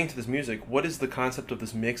 Getting into this music, what is the concept of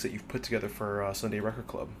this mix that you've put together for Sunday Record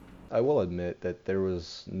Club? I will admit that there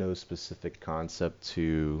was no specific concept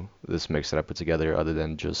to this mix that I put together other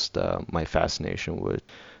than just my fascination with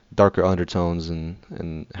darker undertones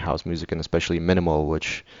and house music, and especially minimal,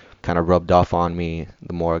 which kind of rubbed off on me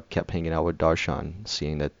the more I kept hanging out with Darshan,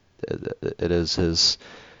 seeing that it is his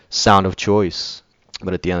sound of choice.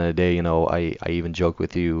 But at the end of the day, I even joked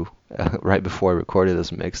with you right before I recorded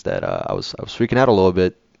this mix that I was freaking out a little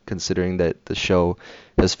bit, considering that the show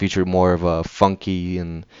has featured more of a funky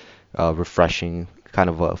and refreshing kind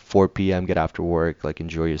of a 4 p.m. get after work, like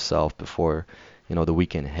enjoy yourself before the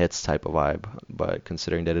weekend hits type of vibe. But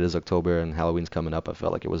considering that it is October and Halloween's coming up, I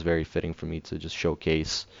felt like it was very fitting for me to just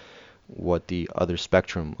showcase what the other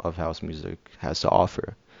spectrum of house music has to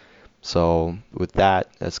offer. So with that,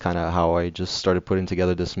 that's kind of how I just started putting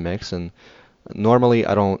together this mix. And normally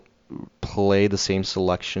I don't play the same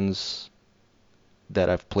selections that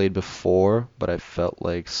I've played before, but I felt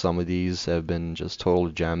like some of these have been just total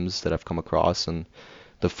gems that I've come across. And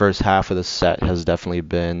the first half of the set has definitely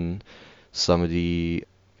been some of the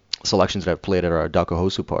selections that I've played at our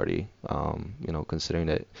Dakahosu party. Considering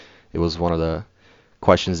that it was one of the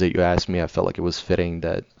questions that you asked me, I felt like it was fitting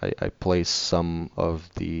that I placed some of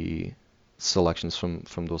the selections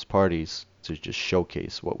from those parties to just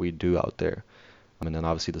showcase what we do out there. And then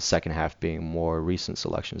obviously the second half being more recent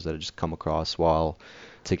selections that I just come across while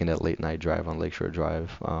taking that late night drive on Lakeshore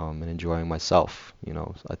Drive and enjoying myself.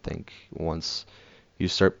 I think once you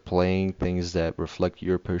start playing things that reflect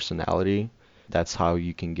your personality, that's how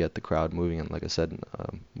you can get the crowd moving. And like I said,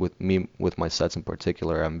 with my sets in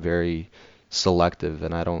particular, I'm very selective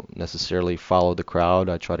and I don't necessarily follow the crowd.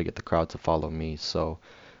 I try to get the crowd to follow me. So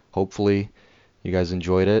hopefully you guys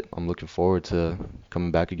enjoyed it. I'm looking forward to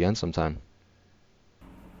coming back again sometime.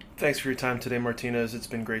 Thanks for your time today, Martinez. It's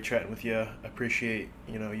been great chatting with you. I appreciate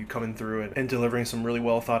you coming through and delivering some really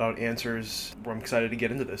well thought out answers. I'm excited to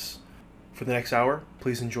get into this. For the next hour,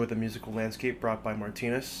 please enjoy the musical landscape brought by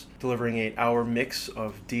Martinez, delivering an hour mix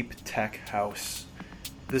of deep tech house.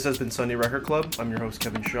 This has been Sunday Record Club. I'm your host,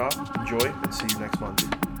 Kevin Shaw. Enjoy, and see you next month.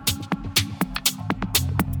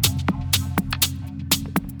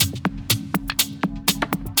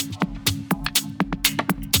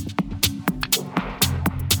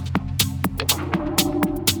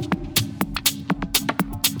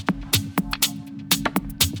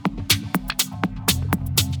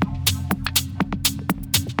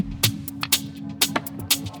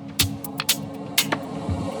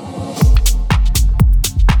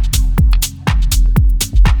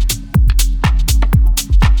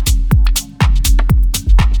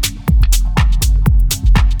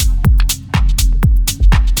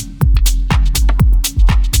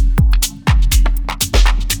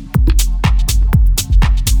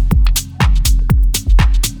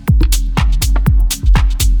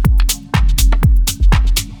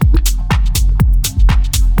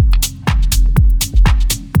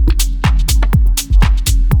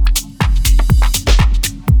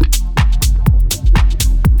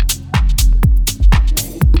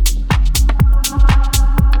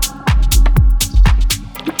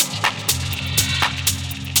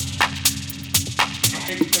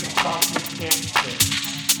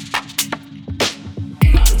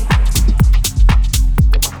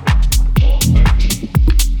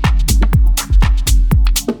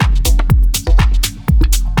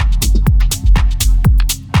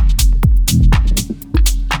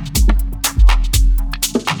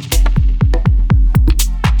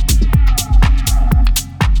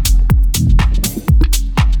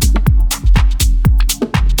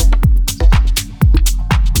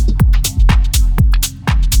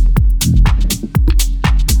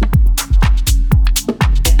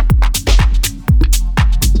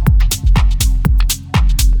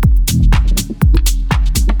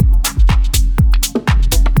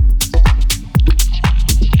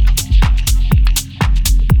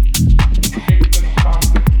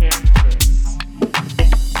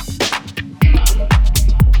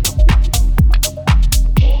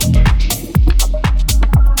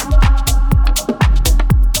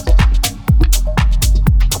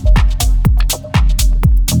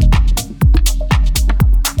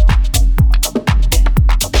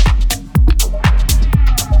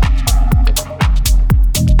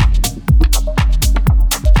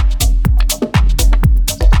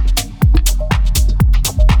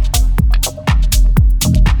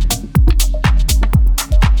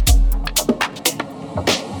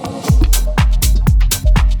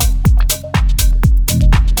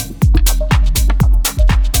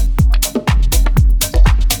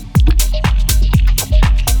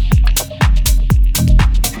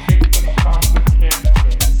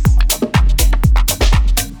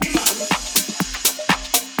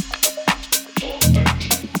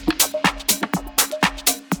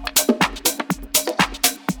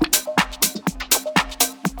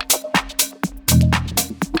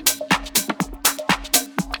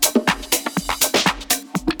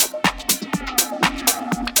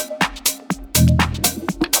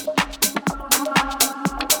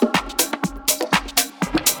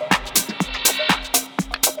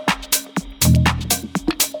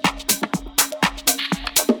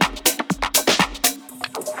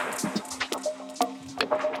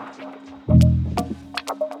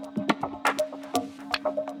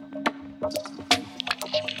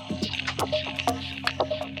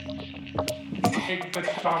 Take the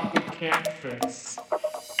chocolate canvas.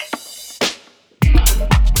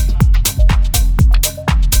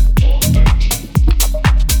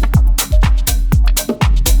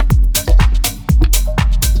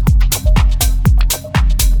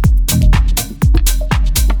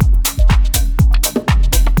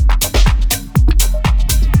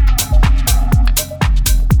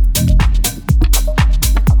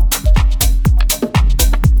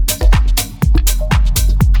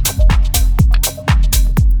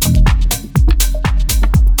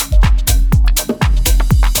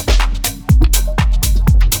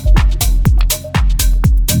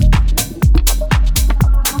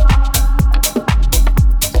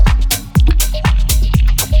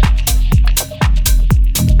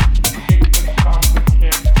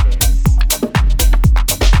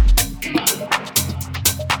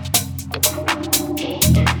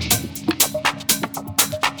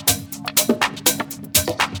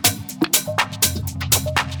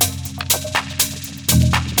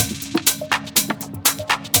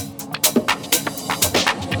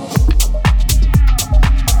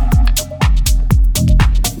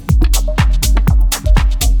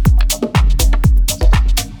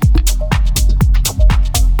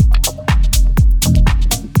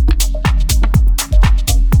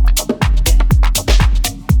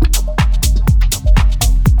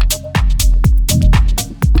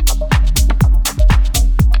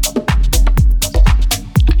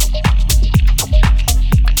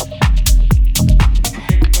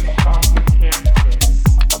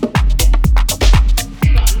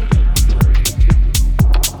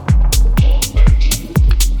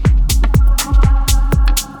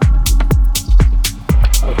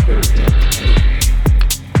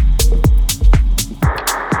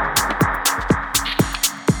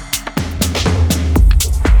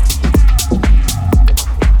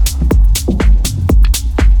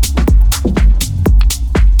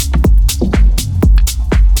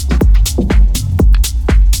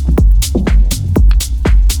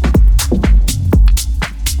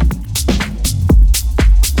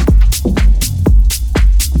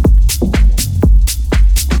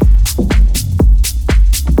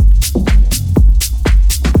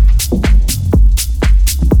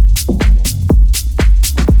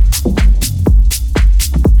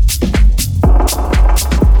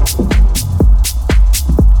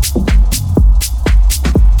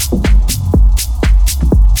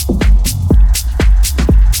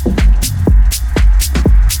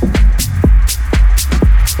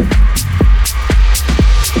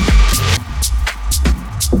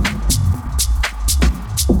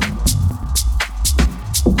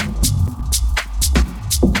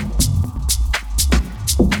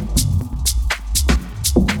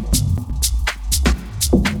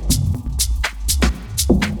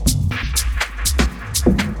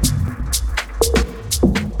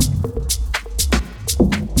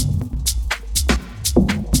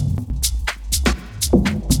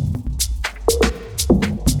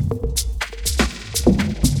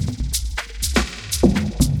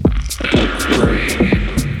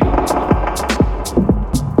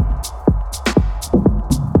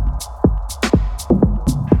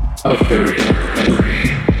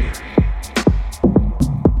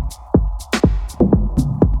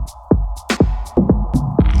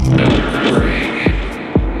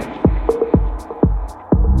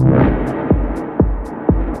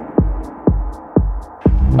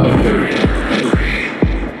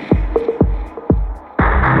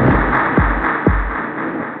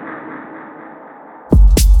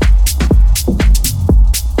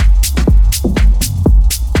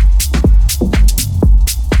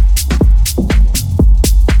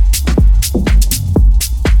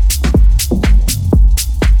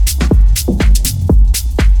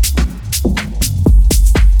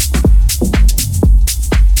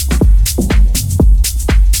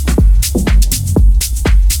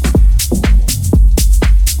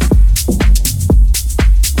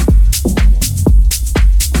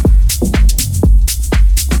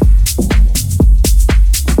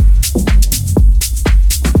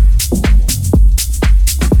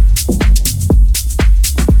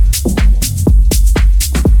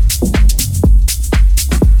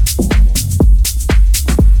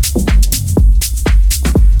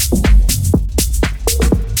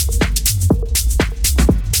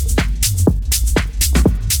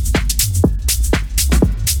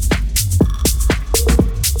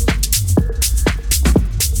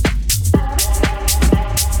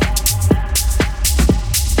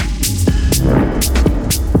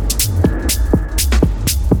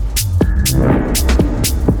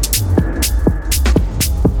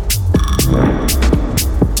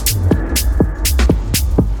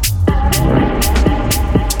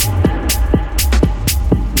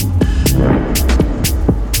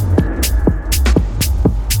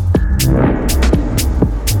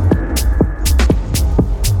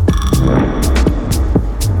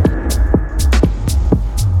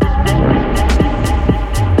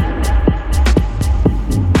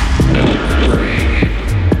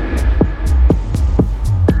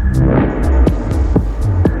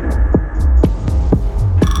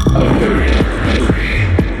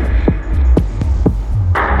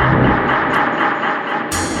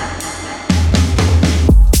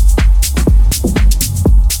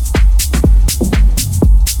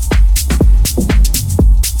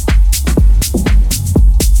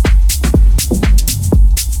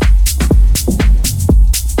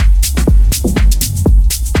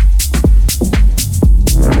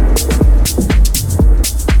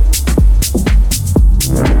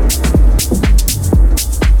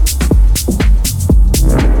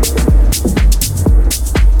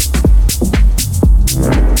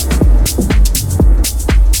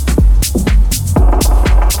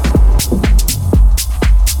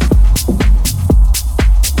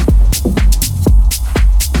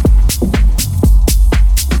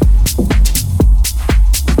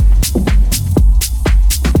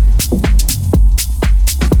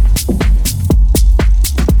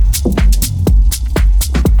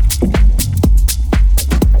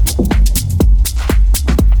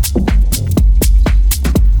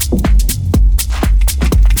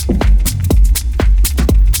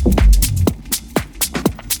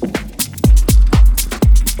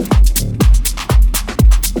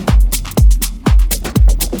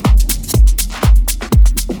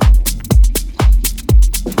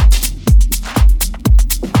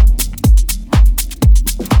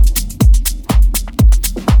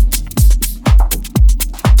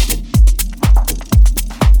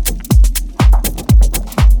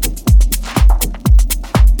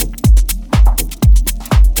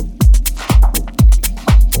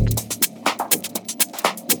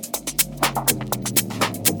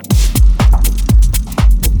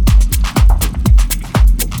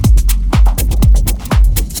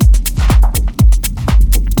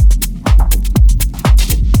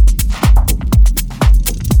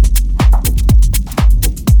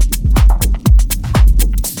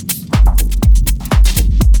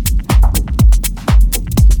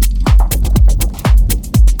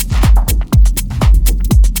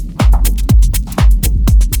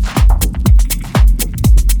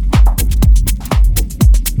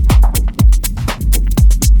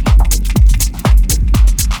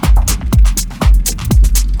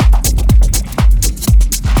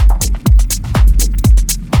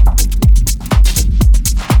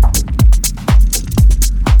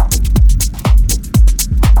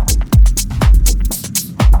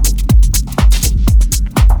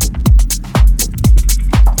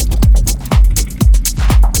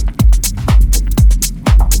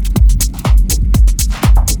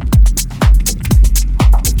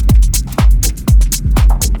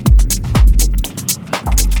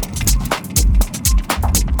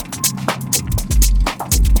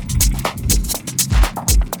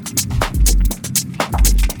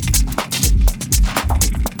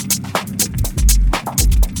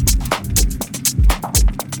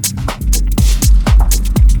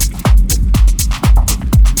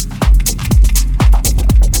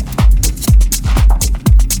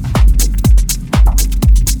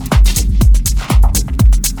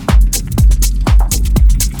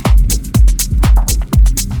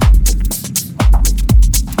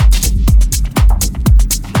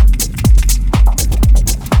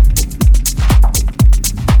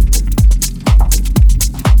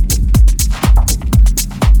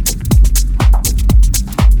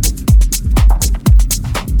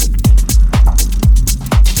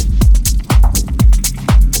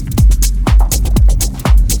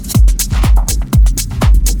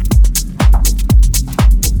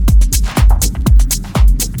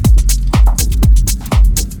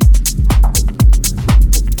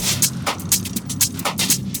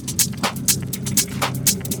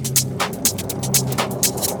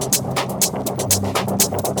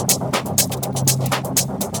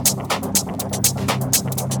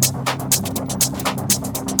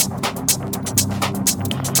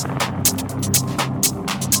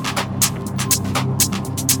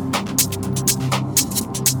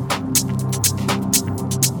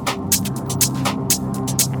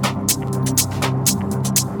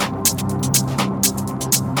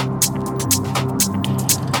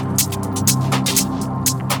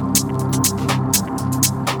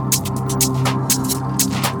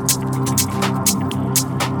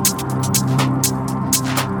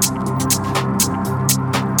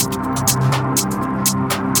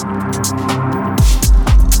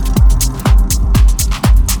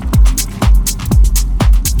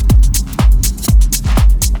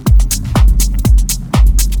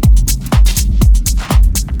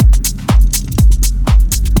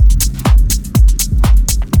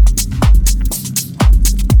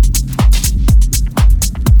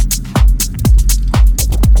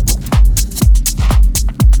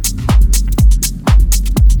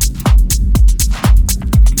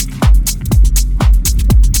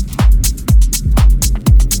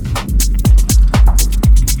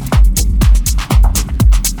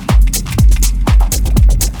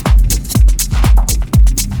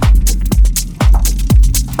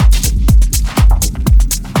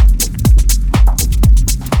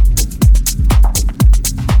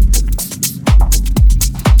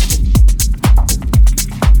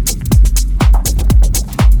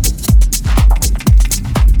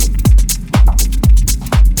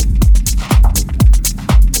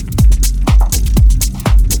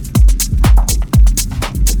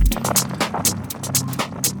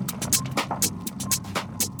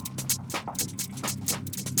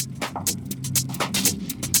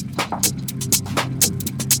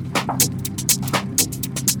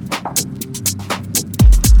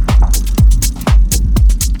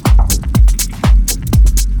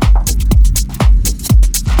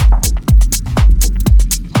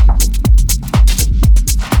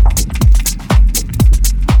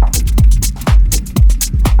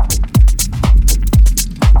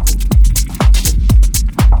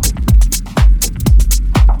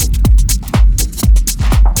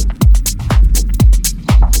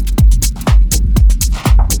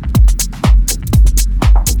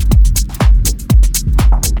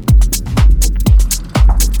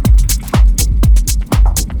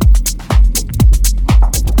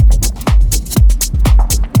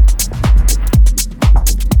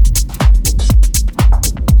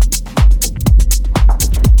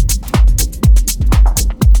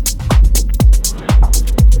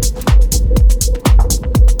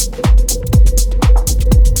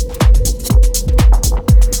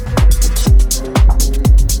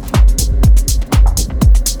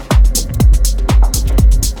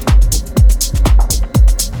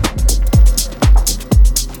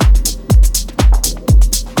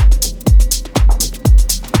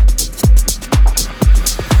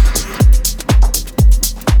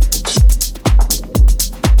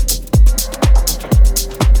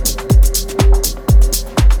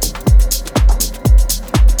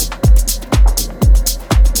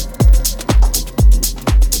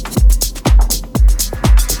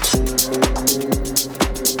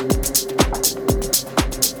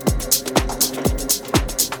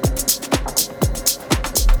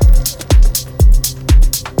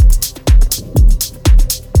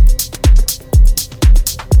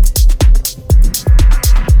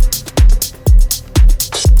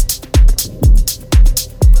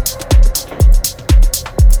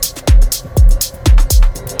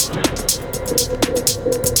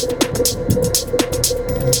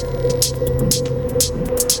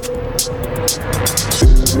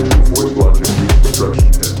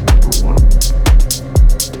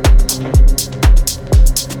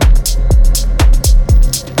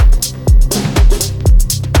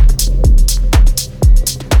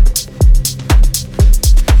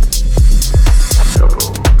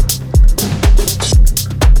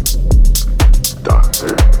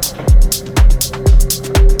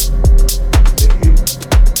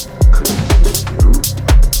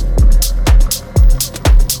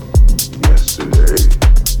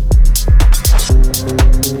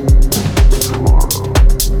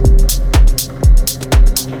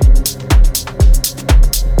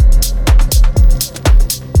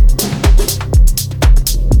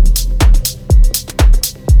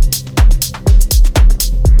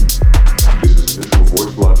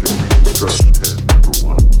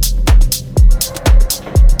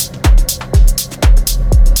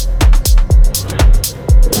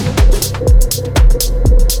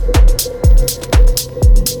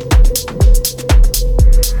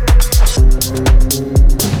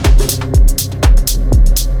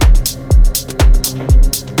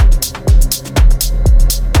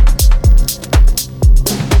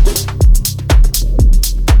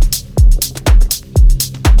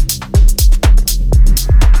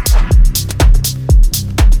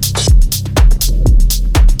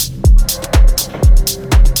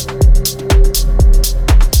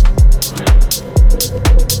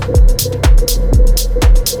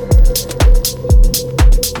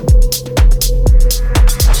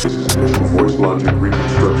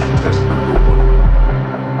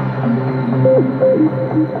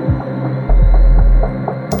 Your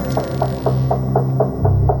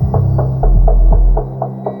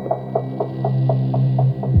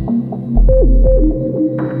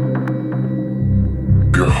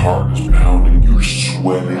heart is pounding, you're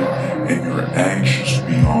sweating, and you're anxious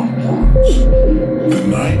beyond words. The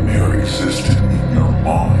nightmare existed in your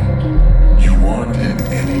mind. You weren't in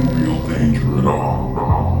any real danger at all.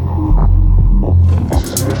 This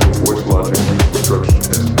is initial voice logic reconstruction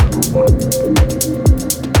test number 1.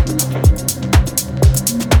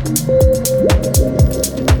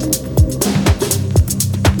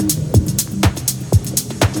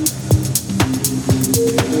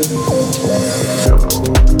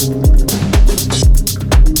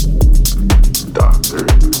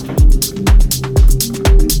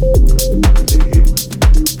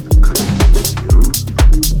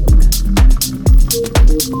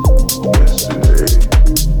 Yesterday,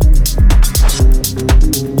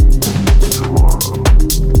 tomorrow.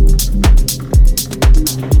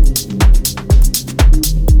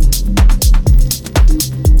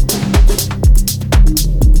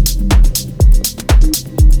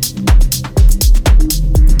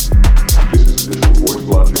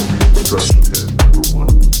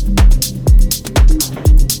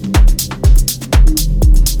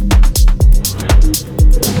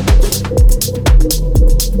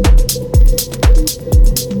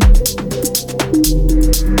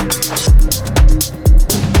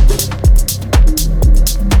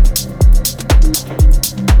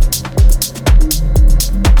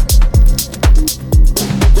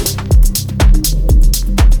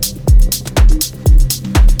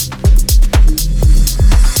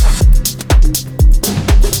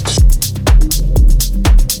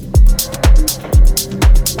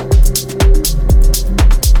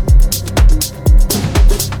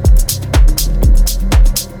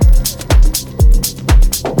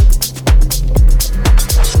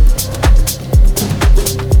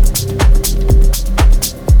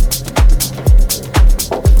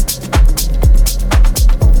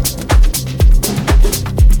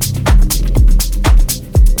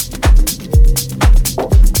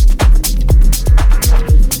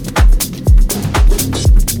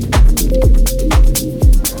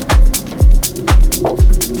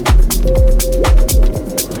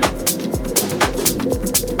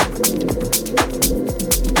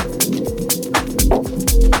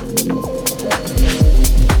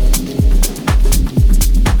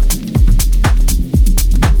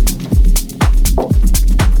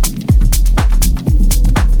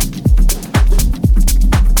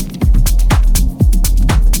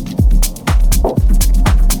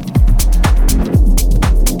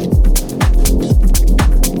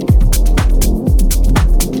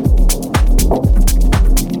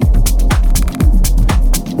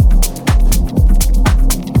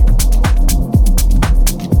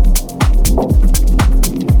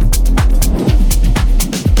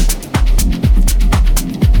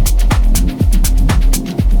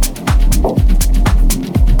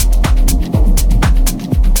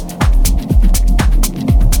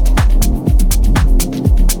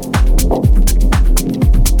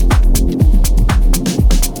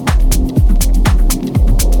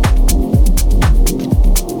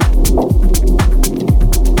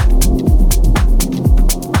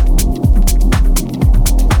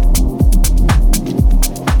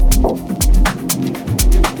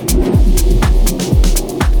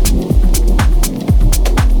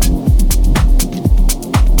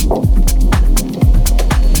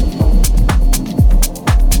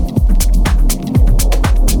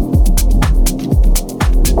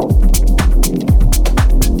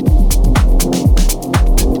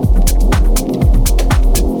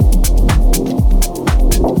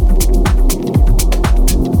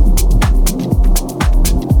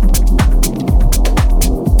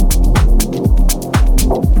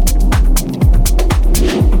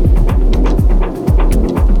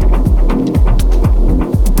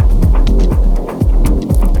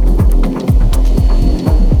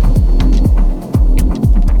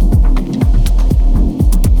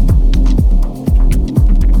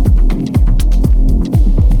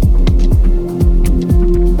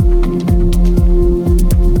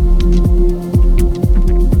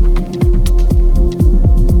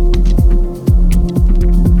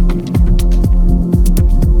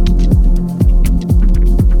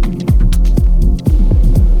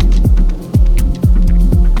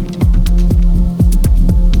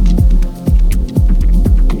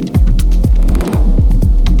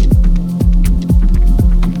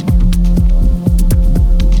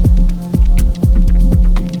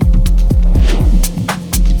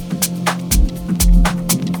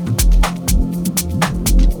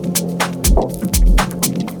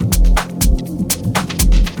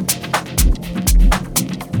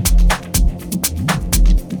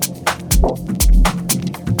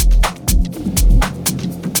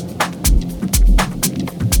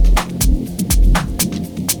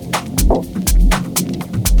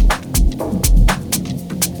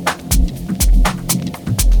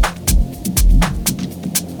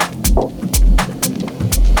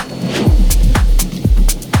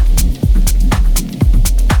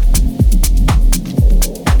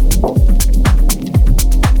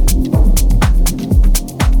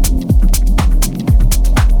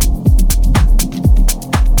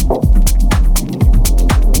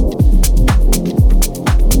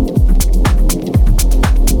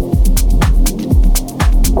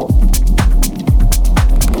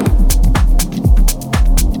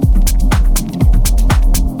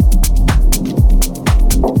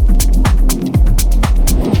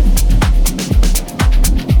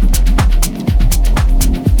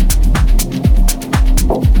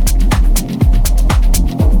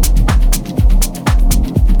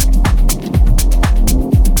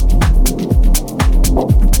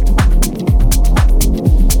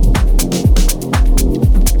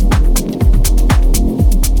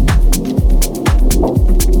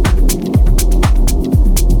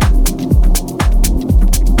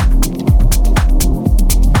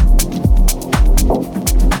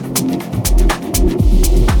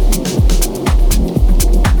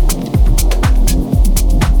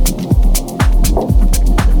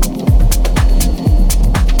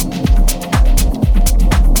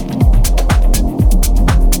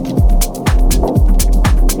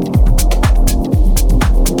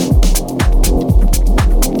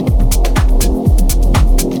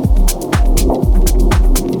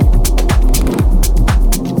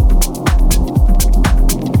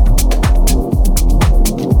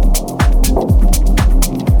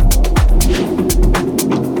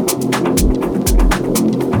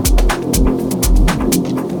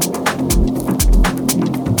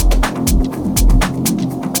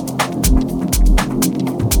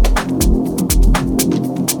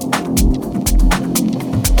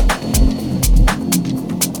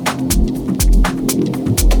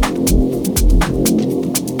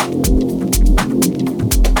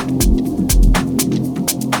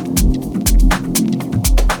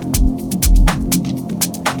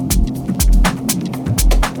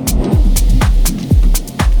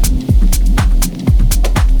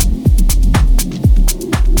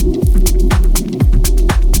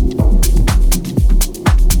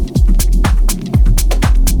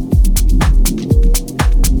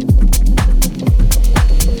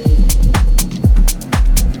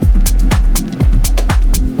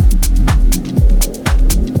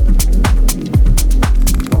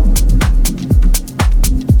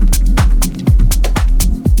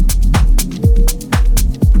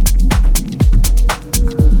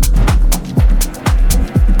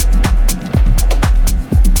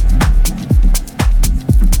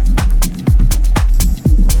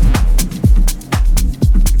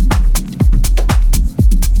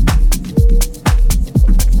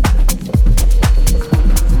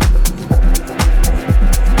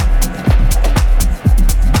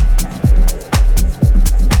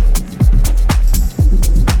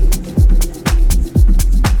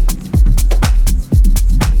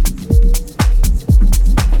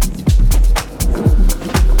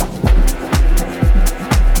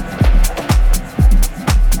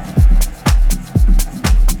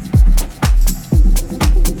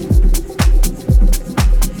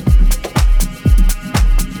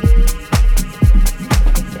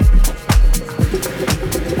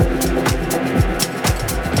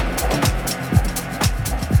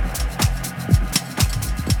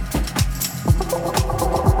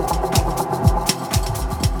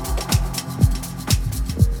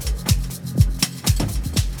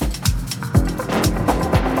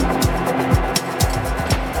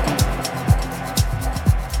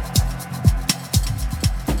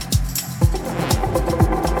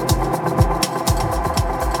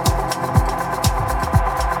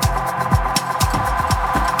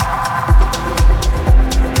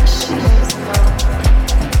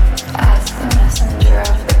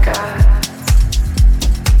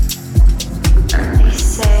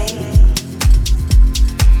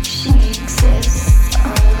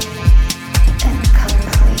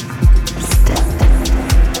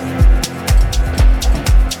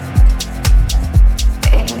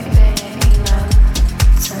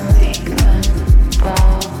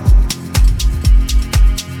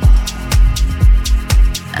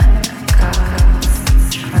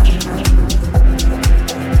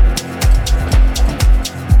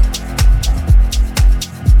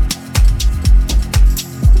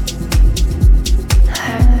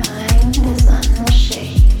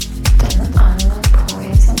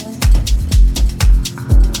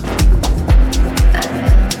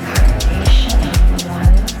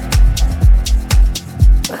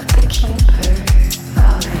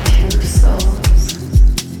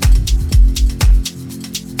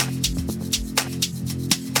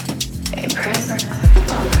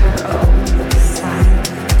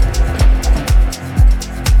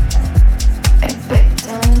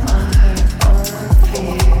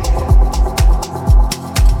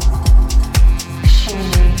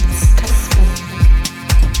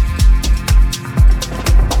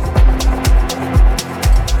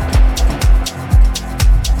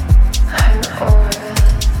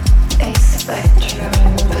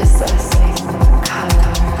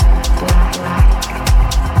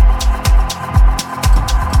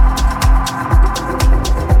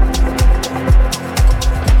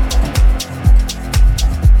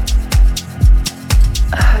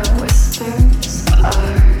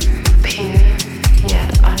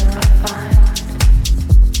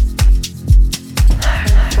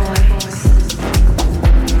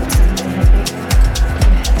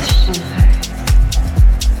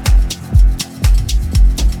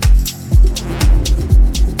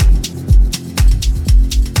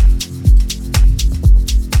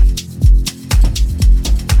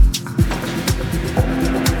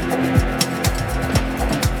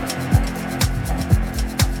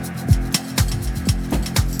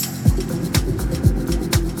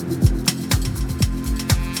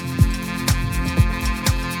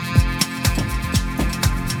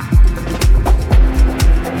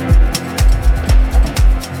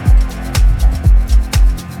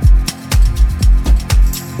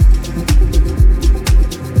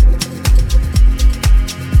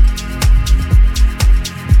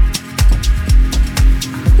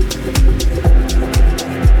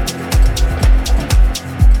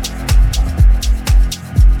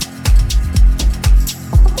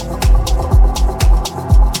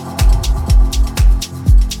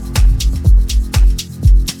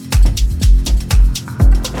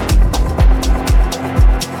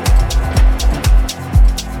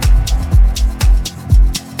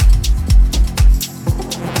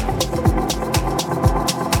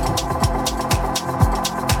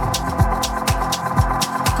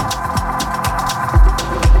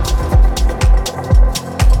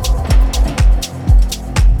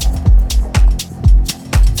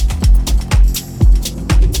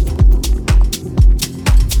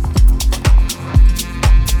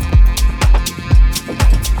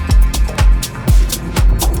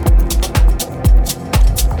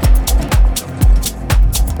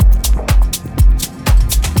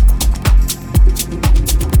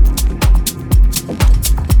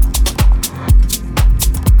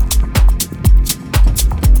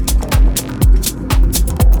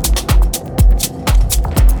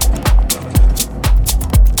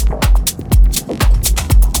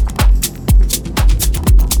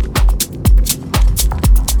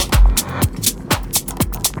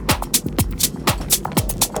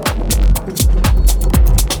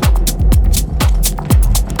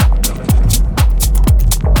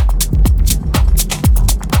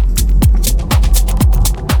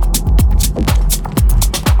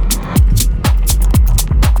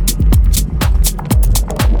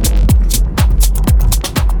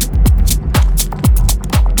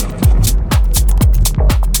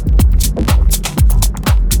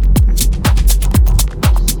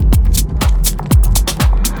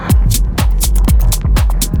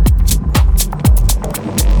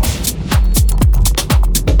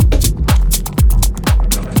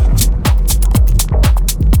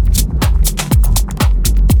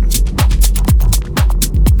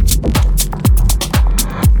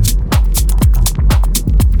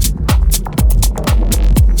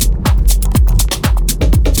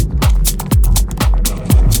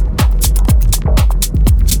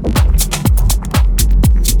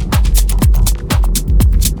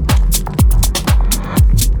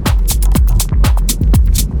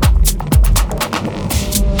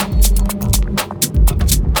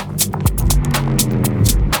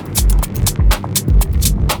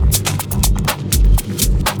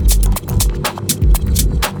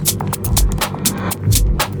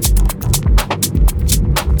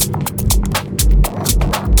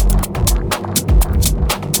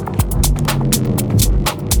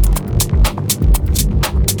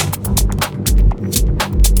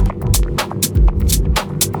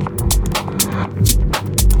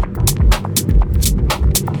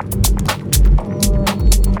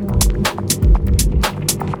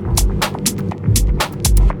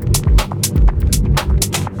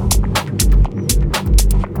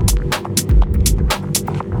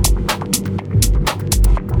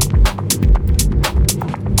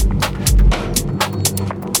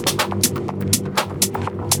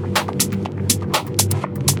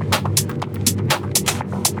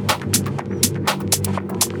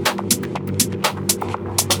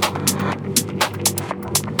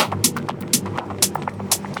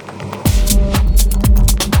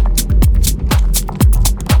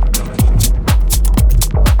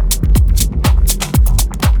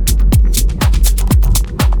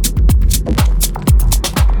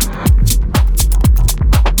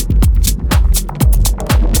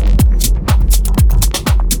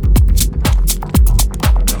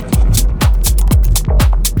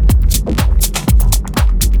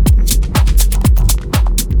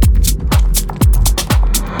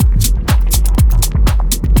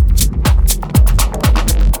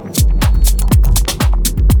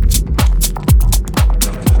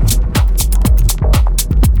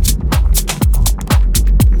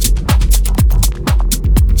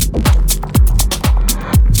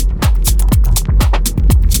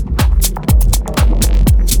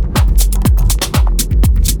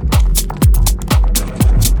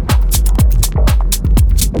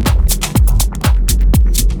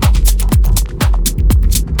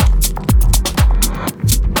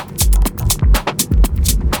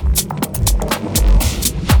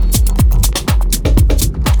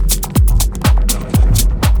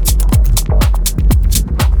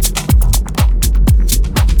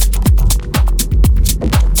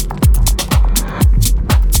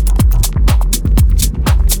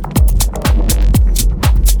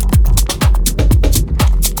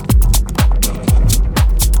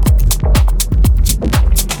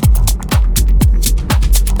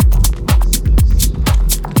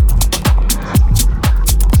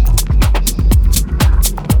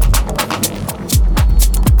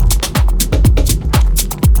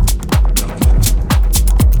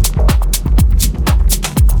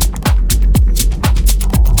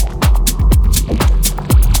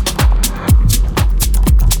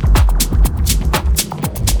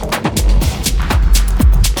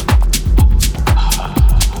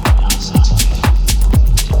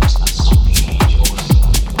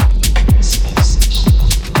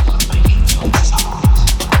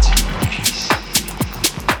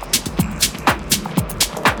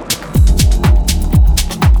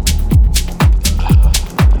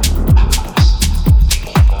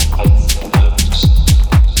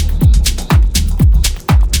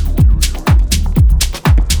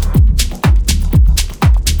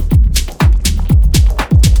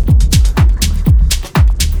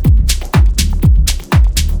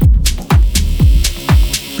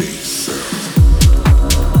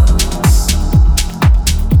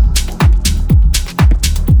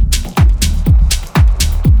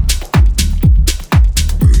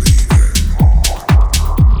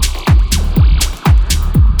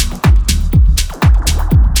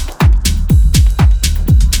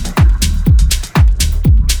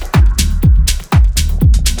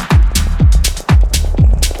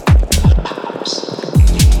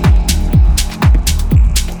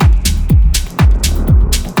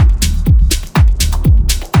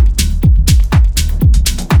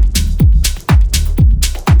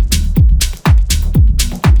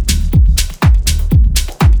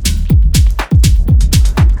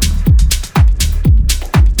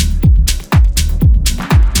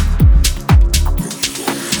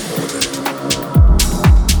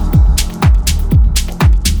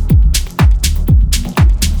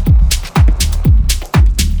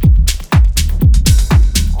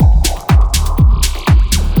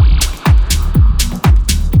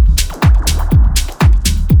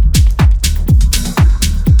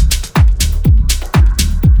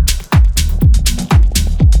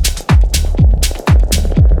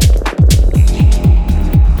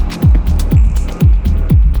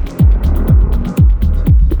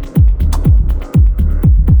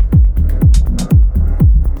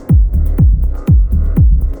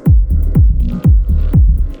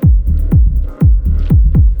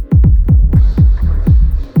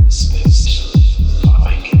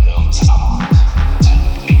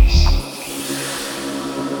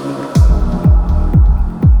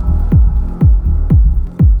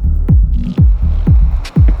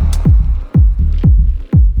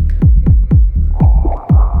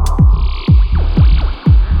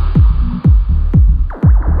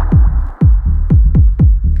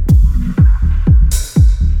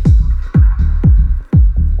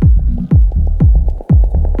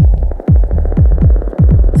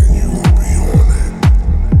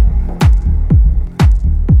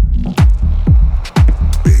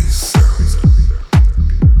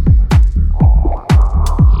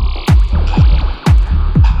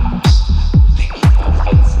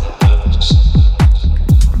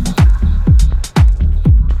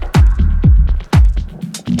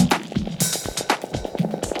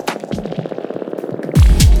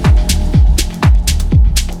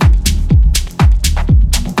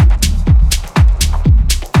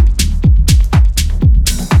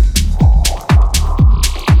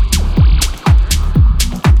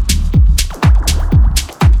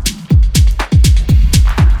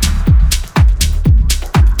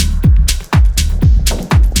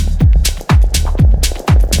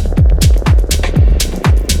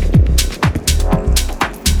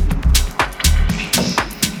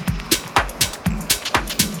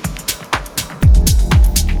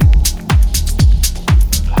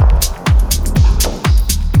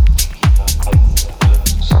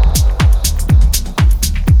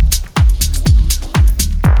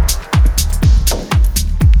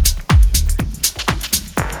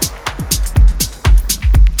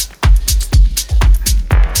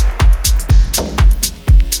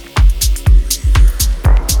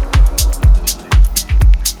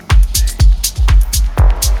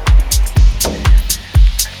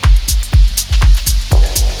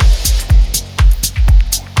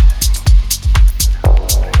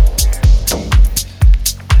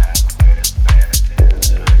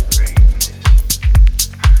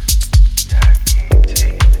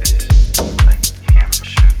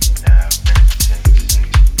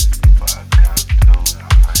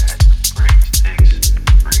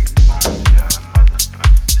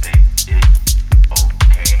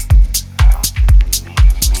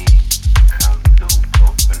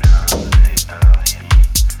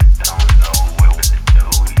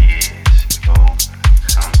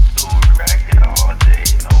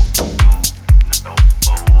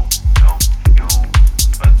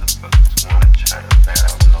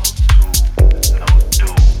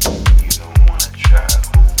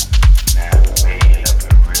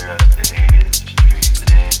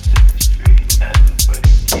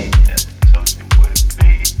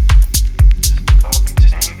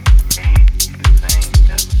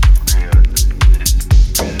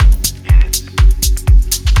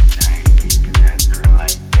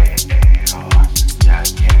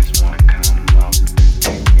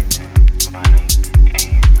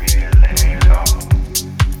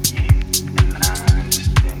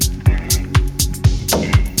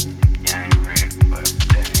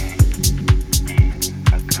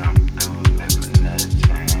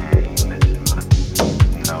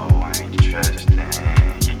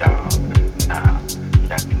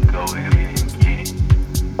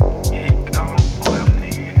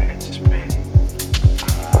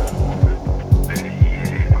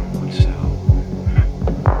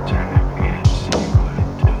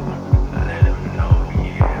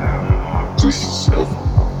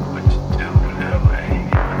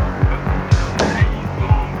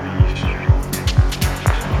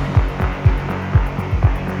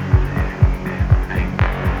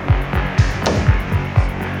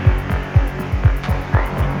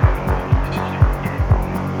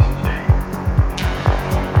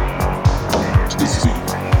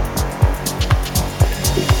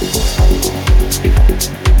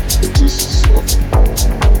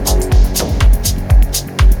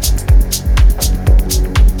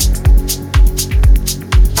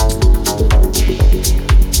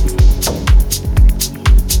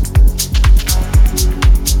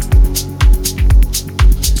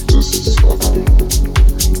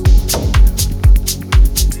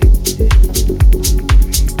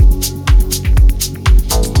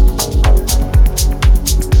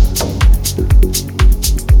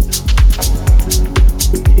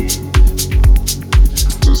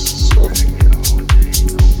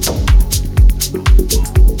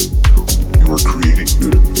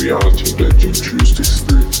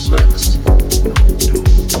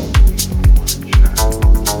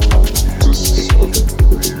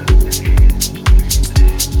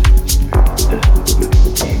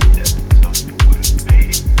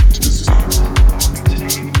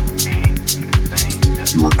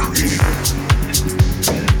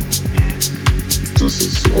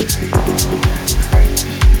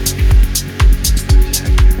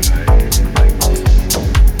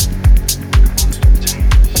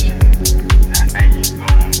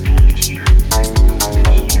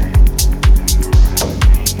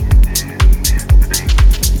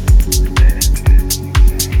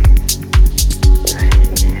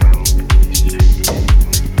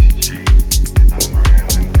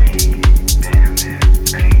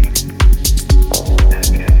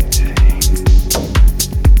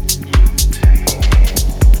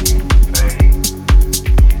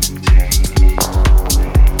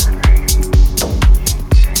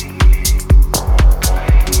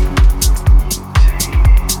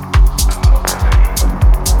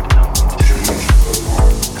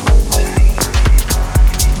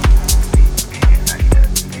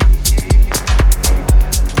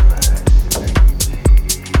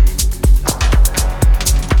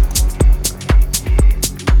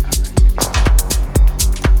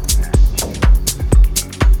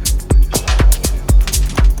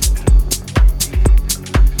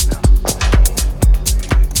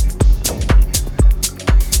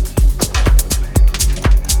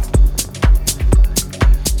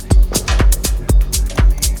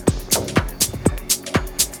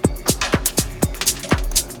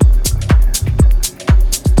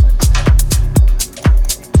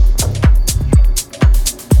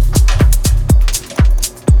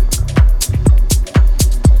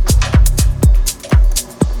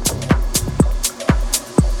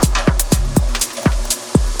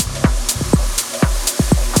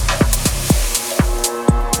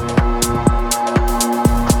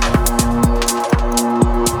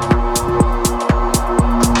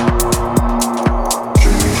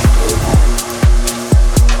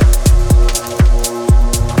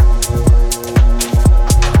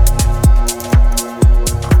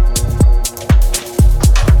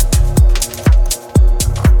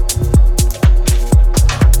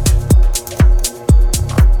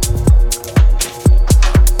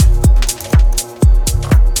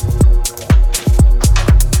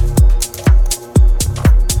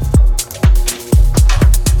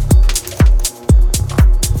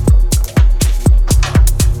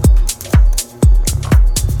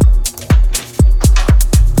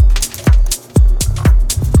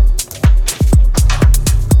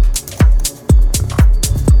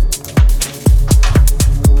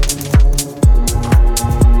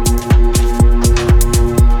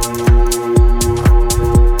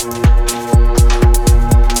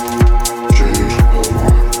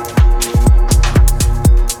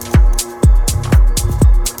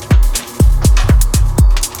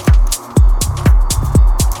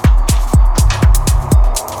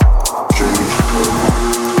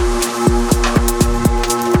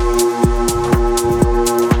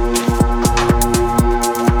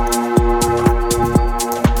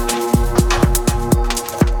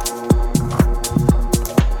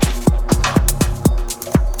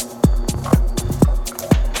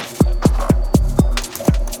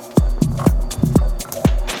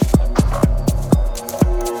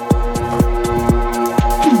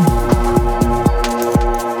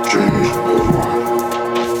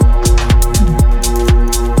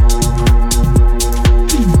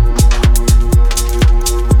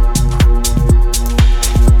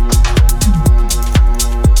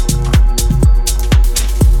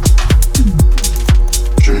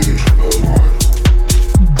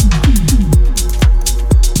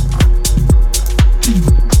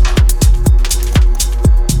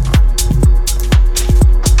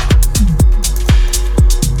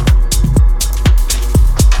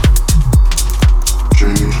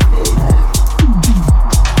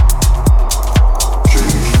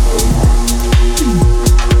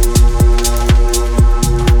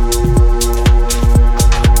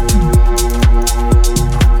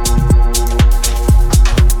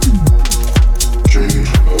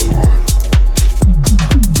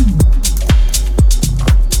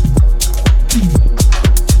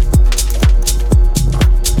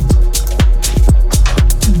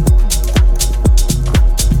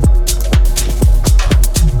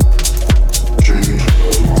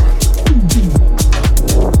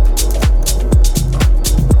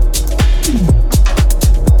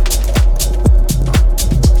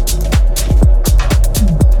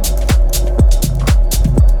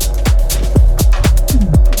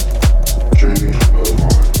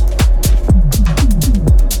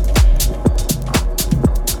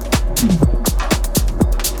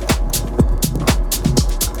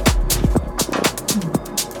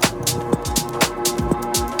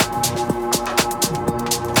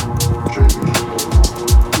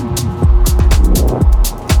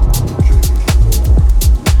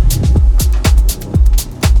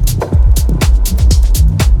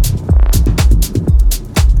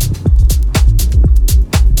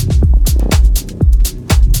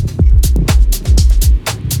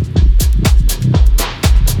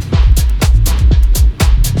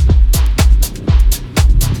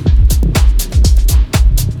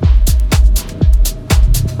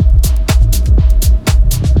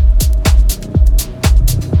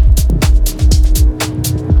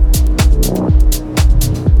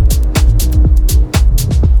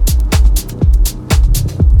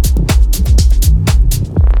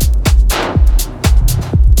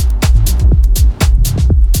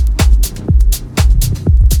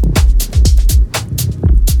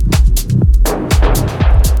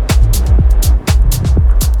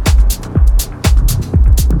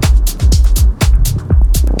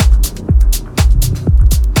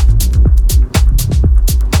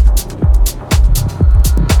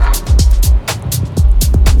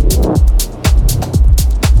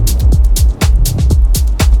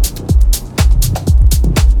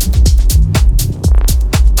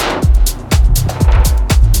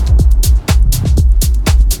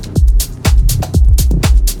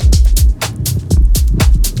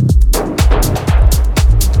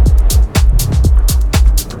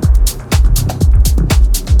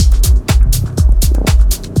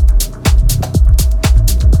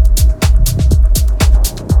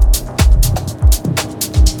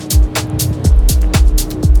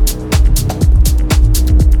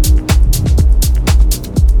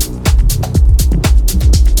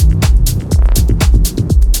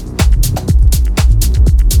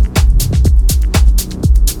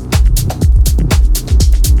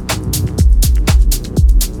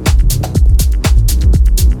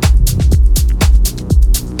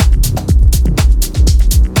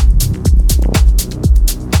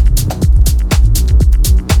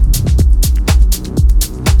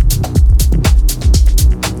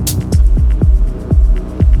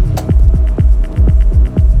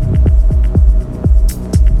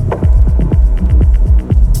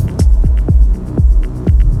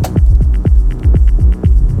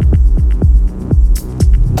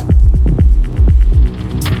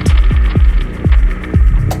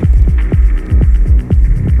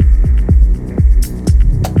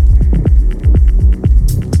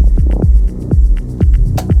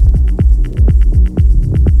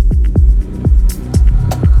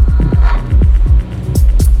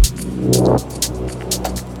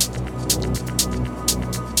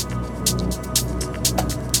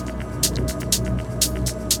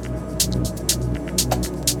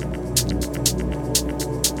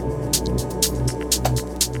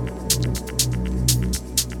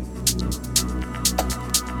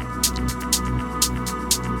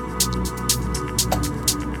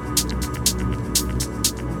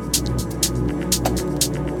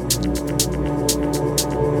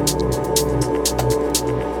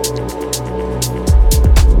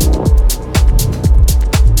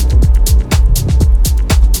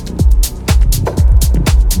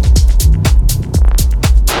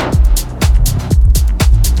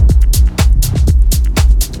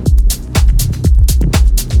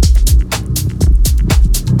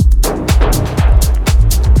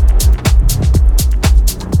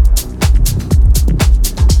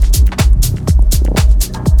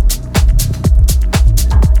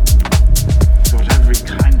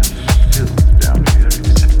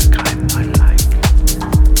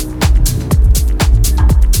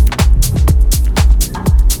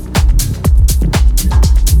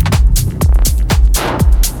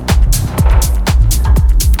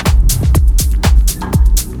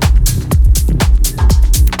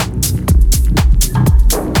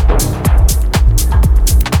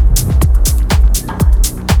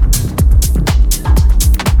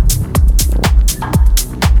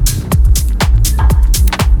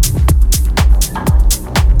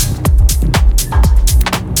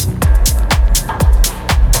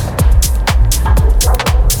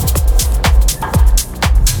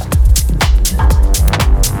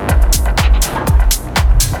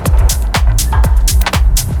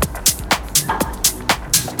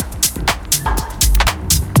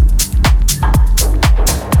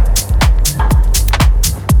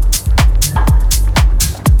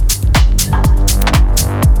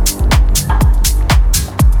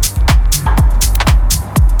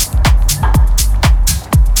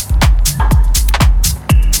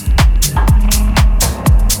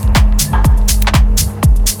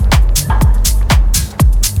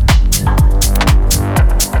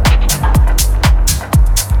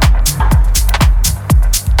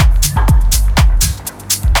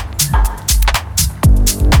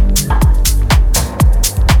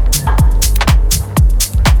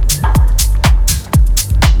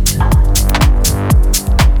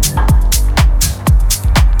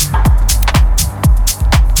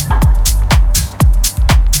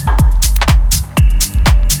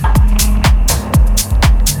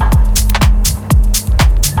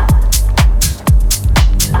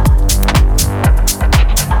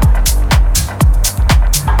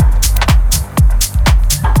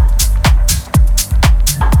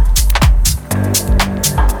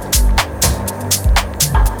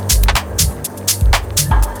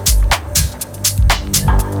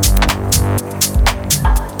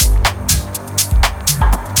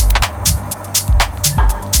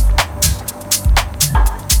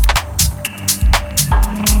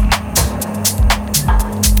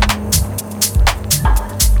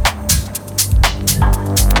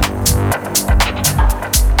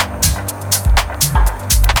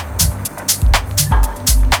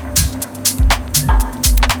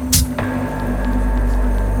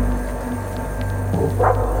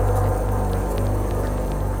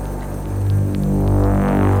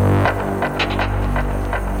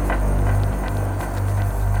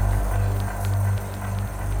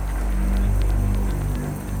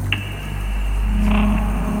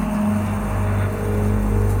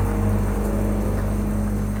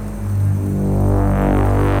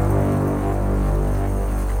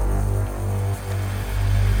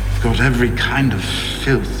 every kind of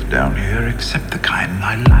filth down here except the kind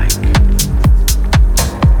I like.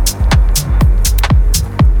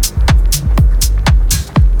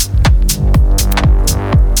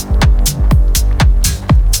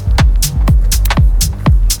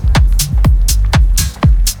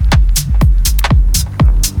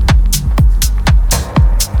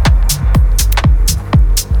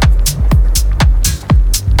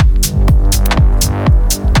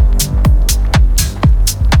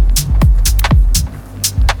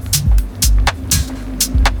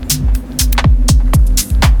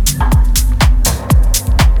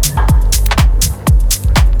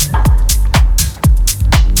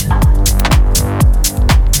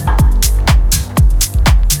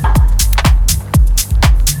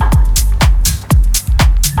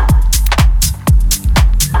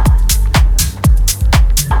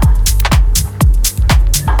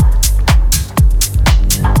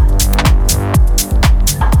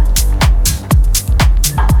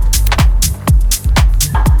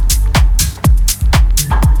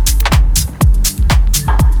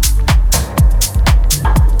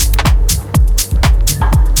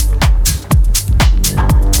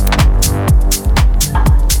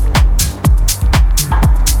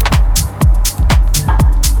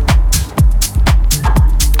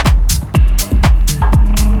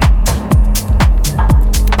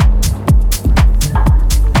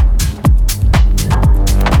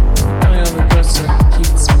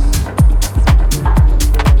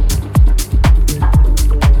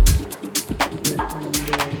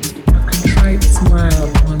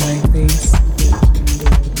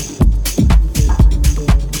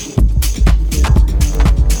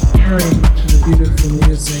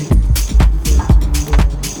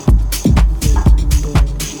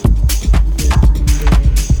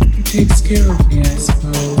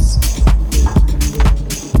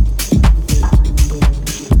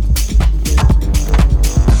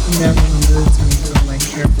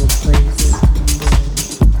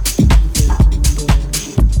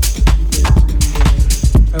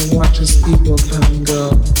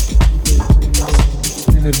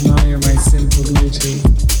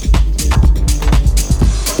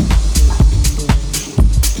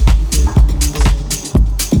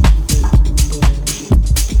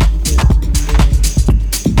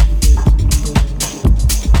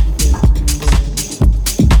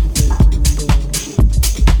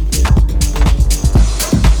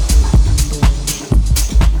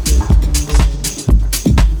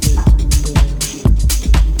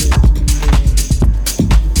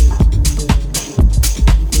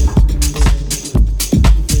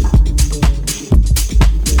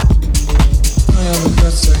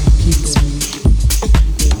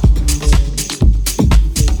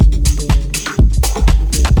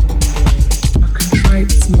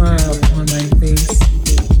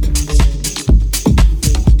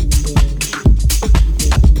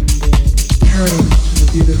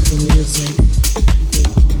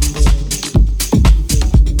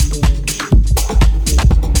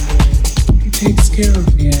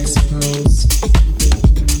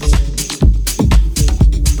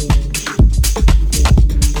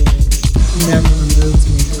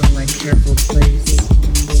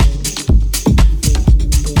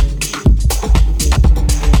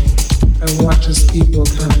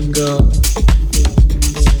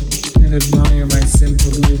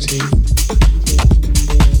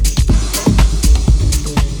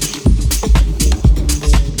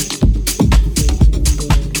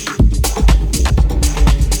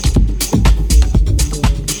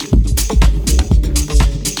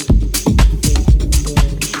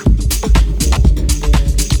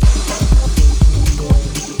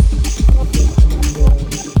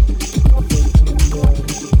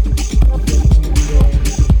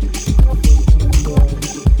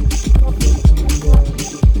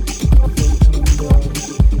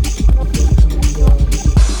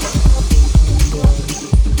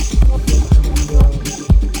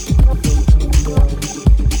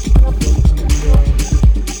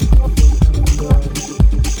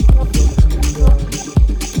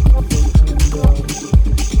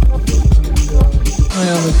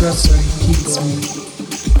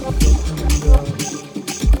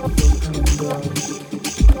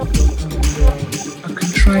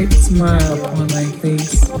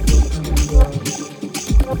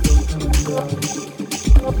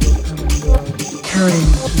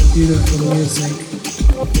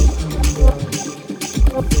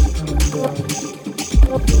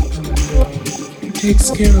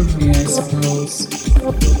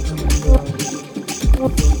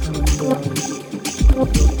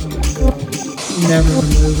 Never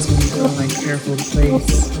removes me from my careful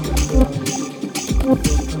place.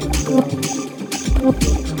 And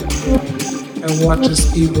watch as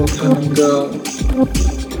people come and go,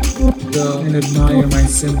 and admire my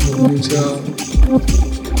simple beauty. Go.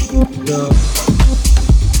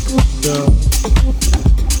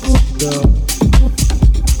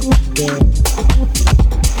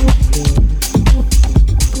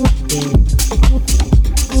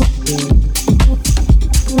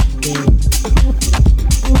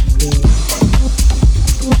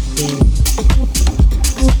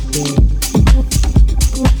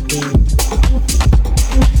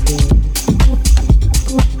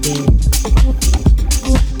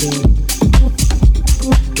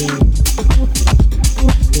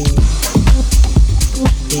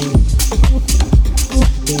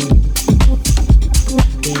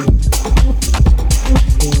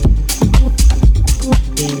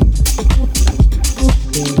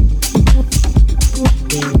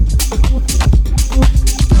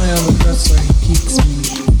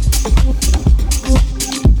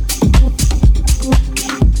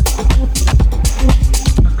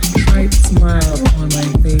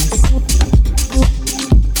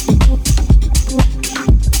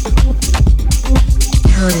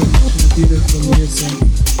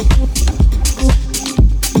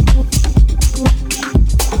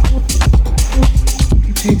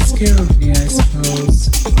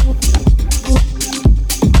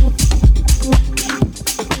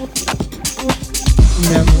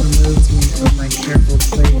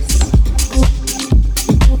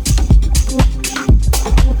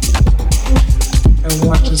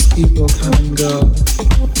 People come and go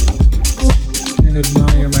and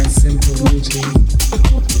admire my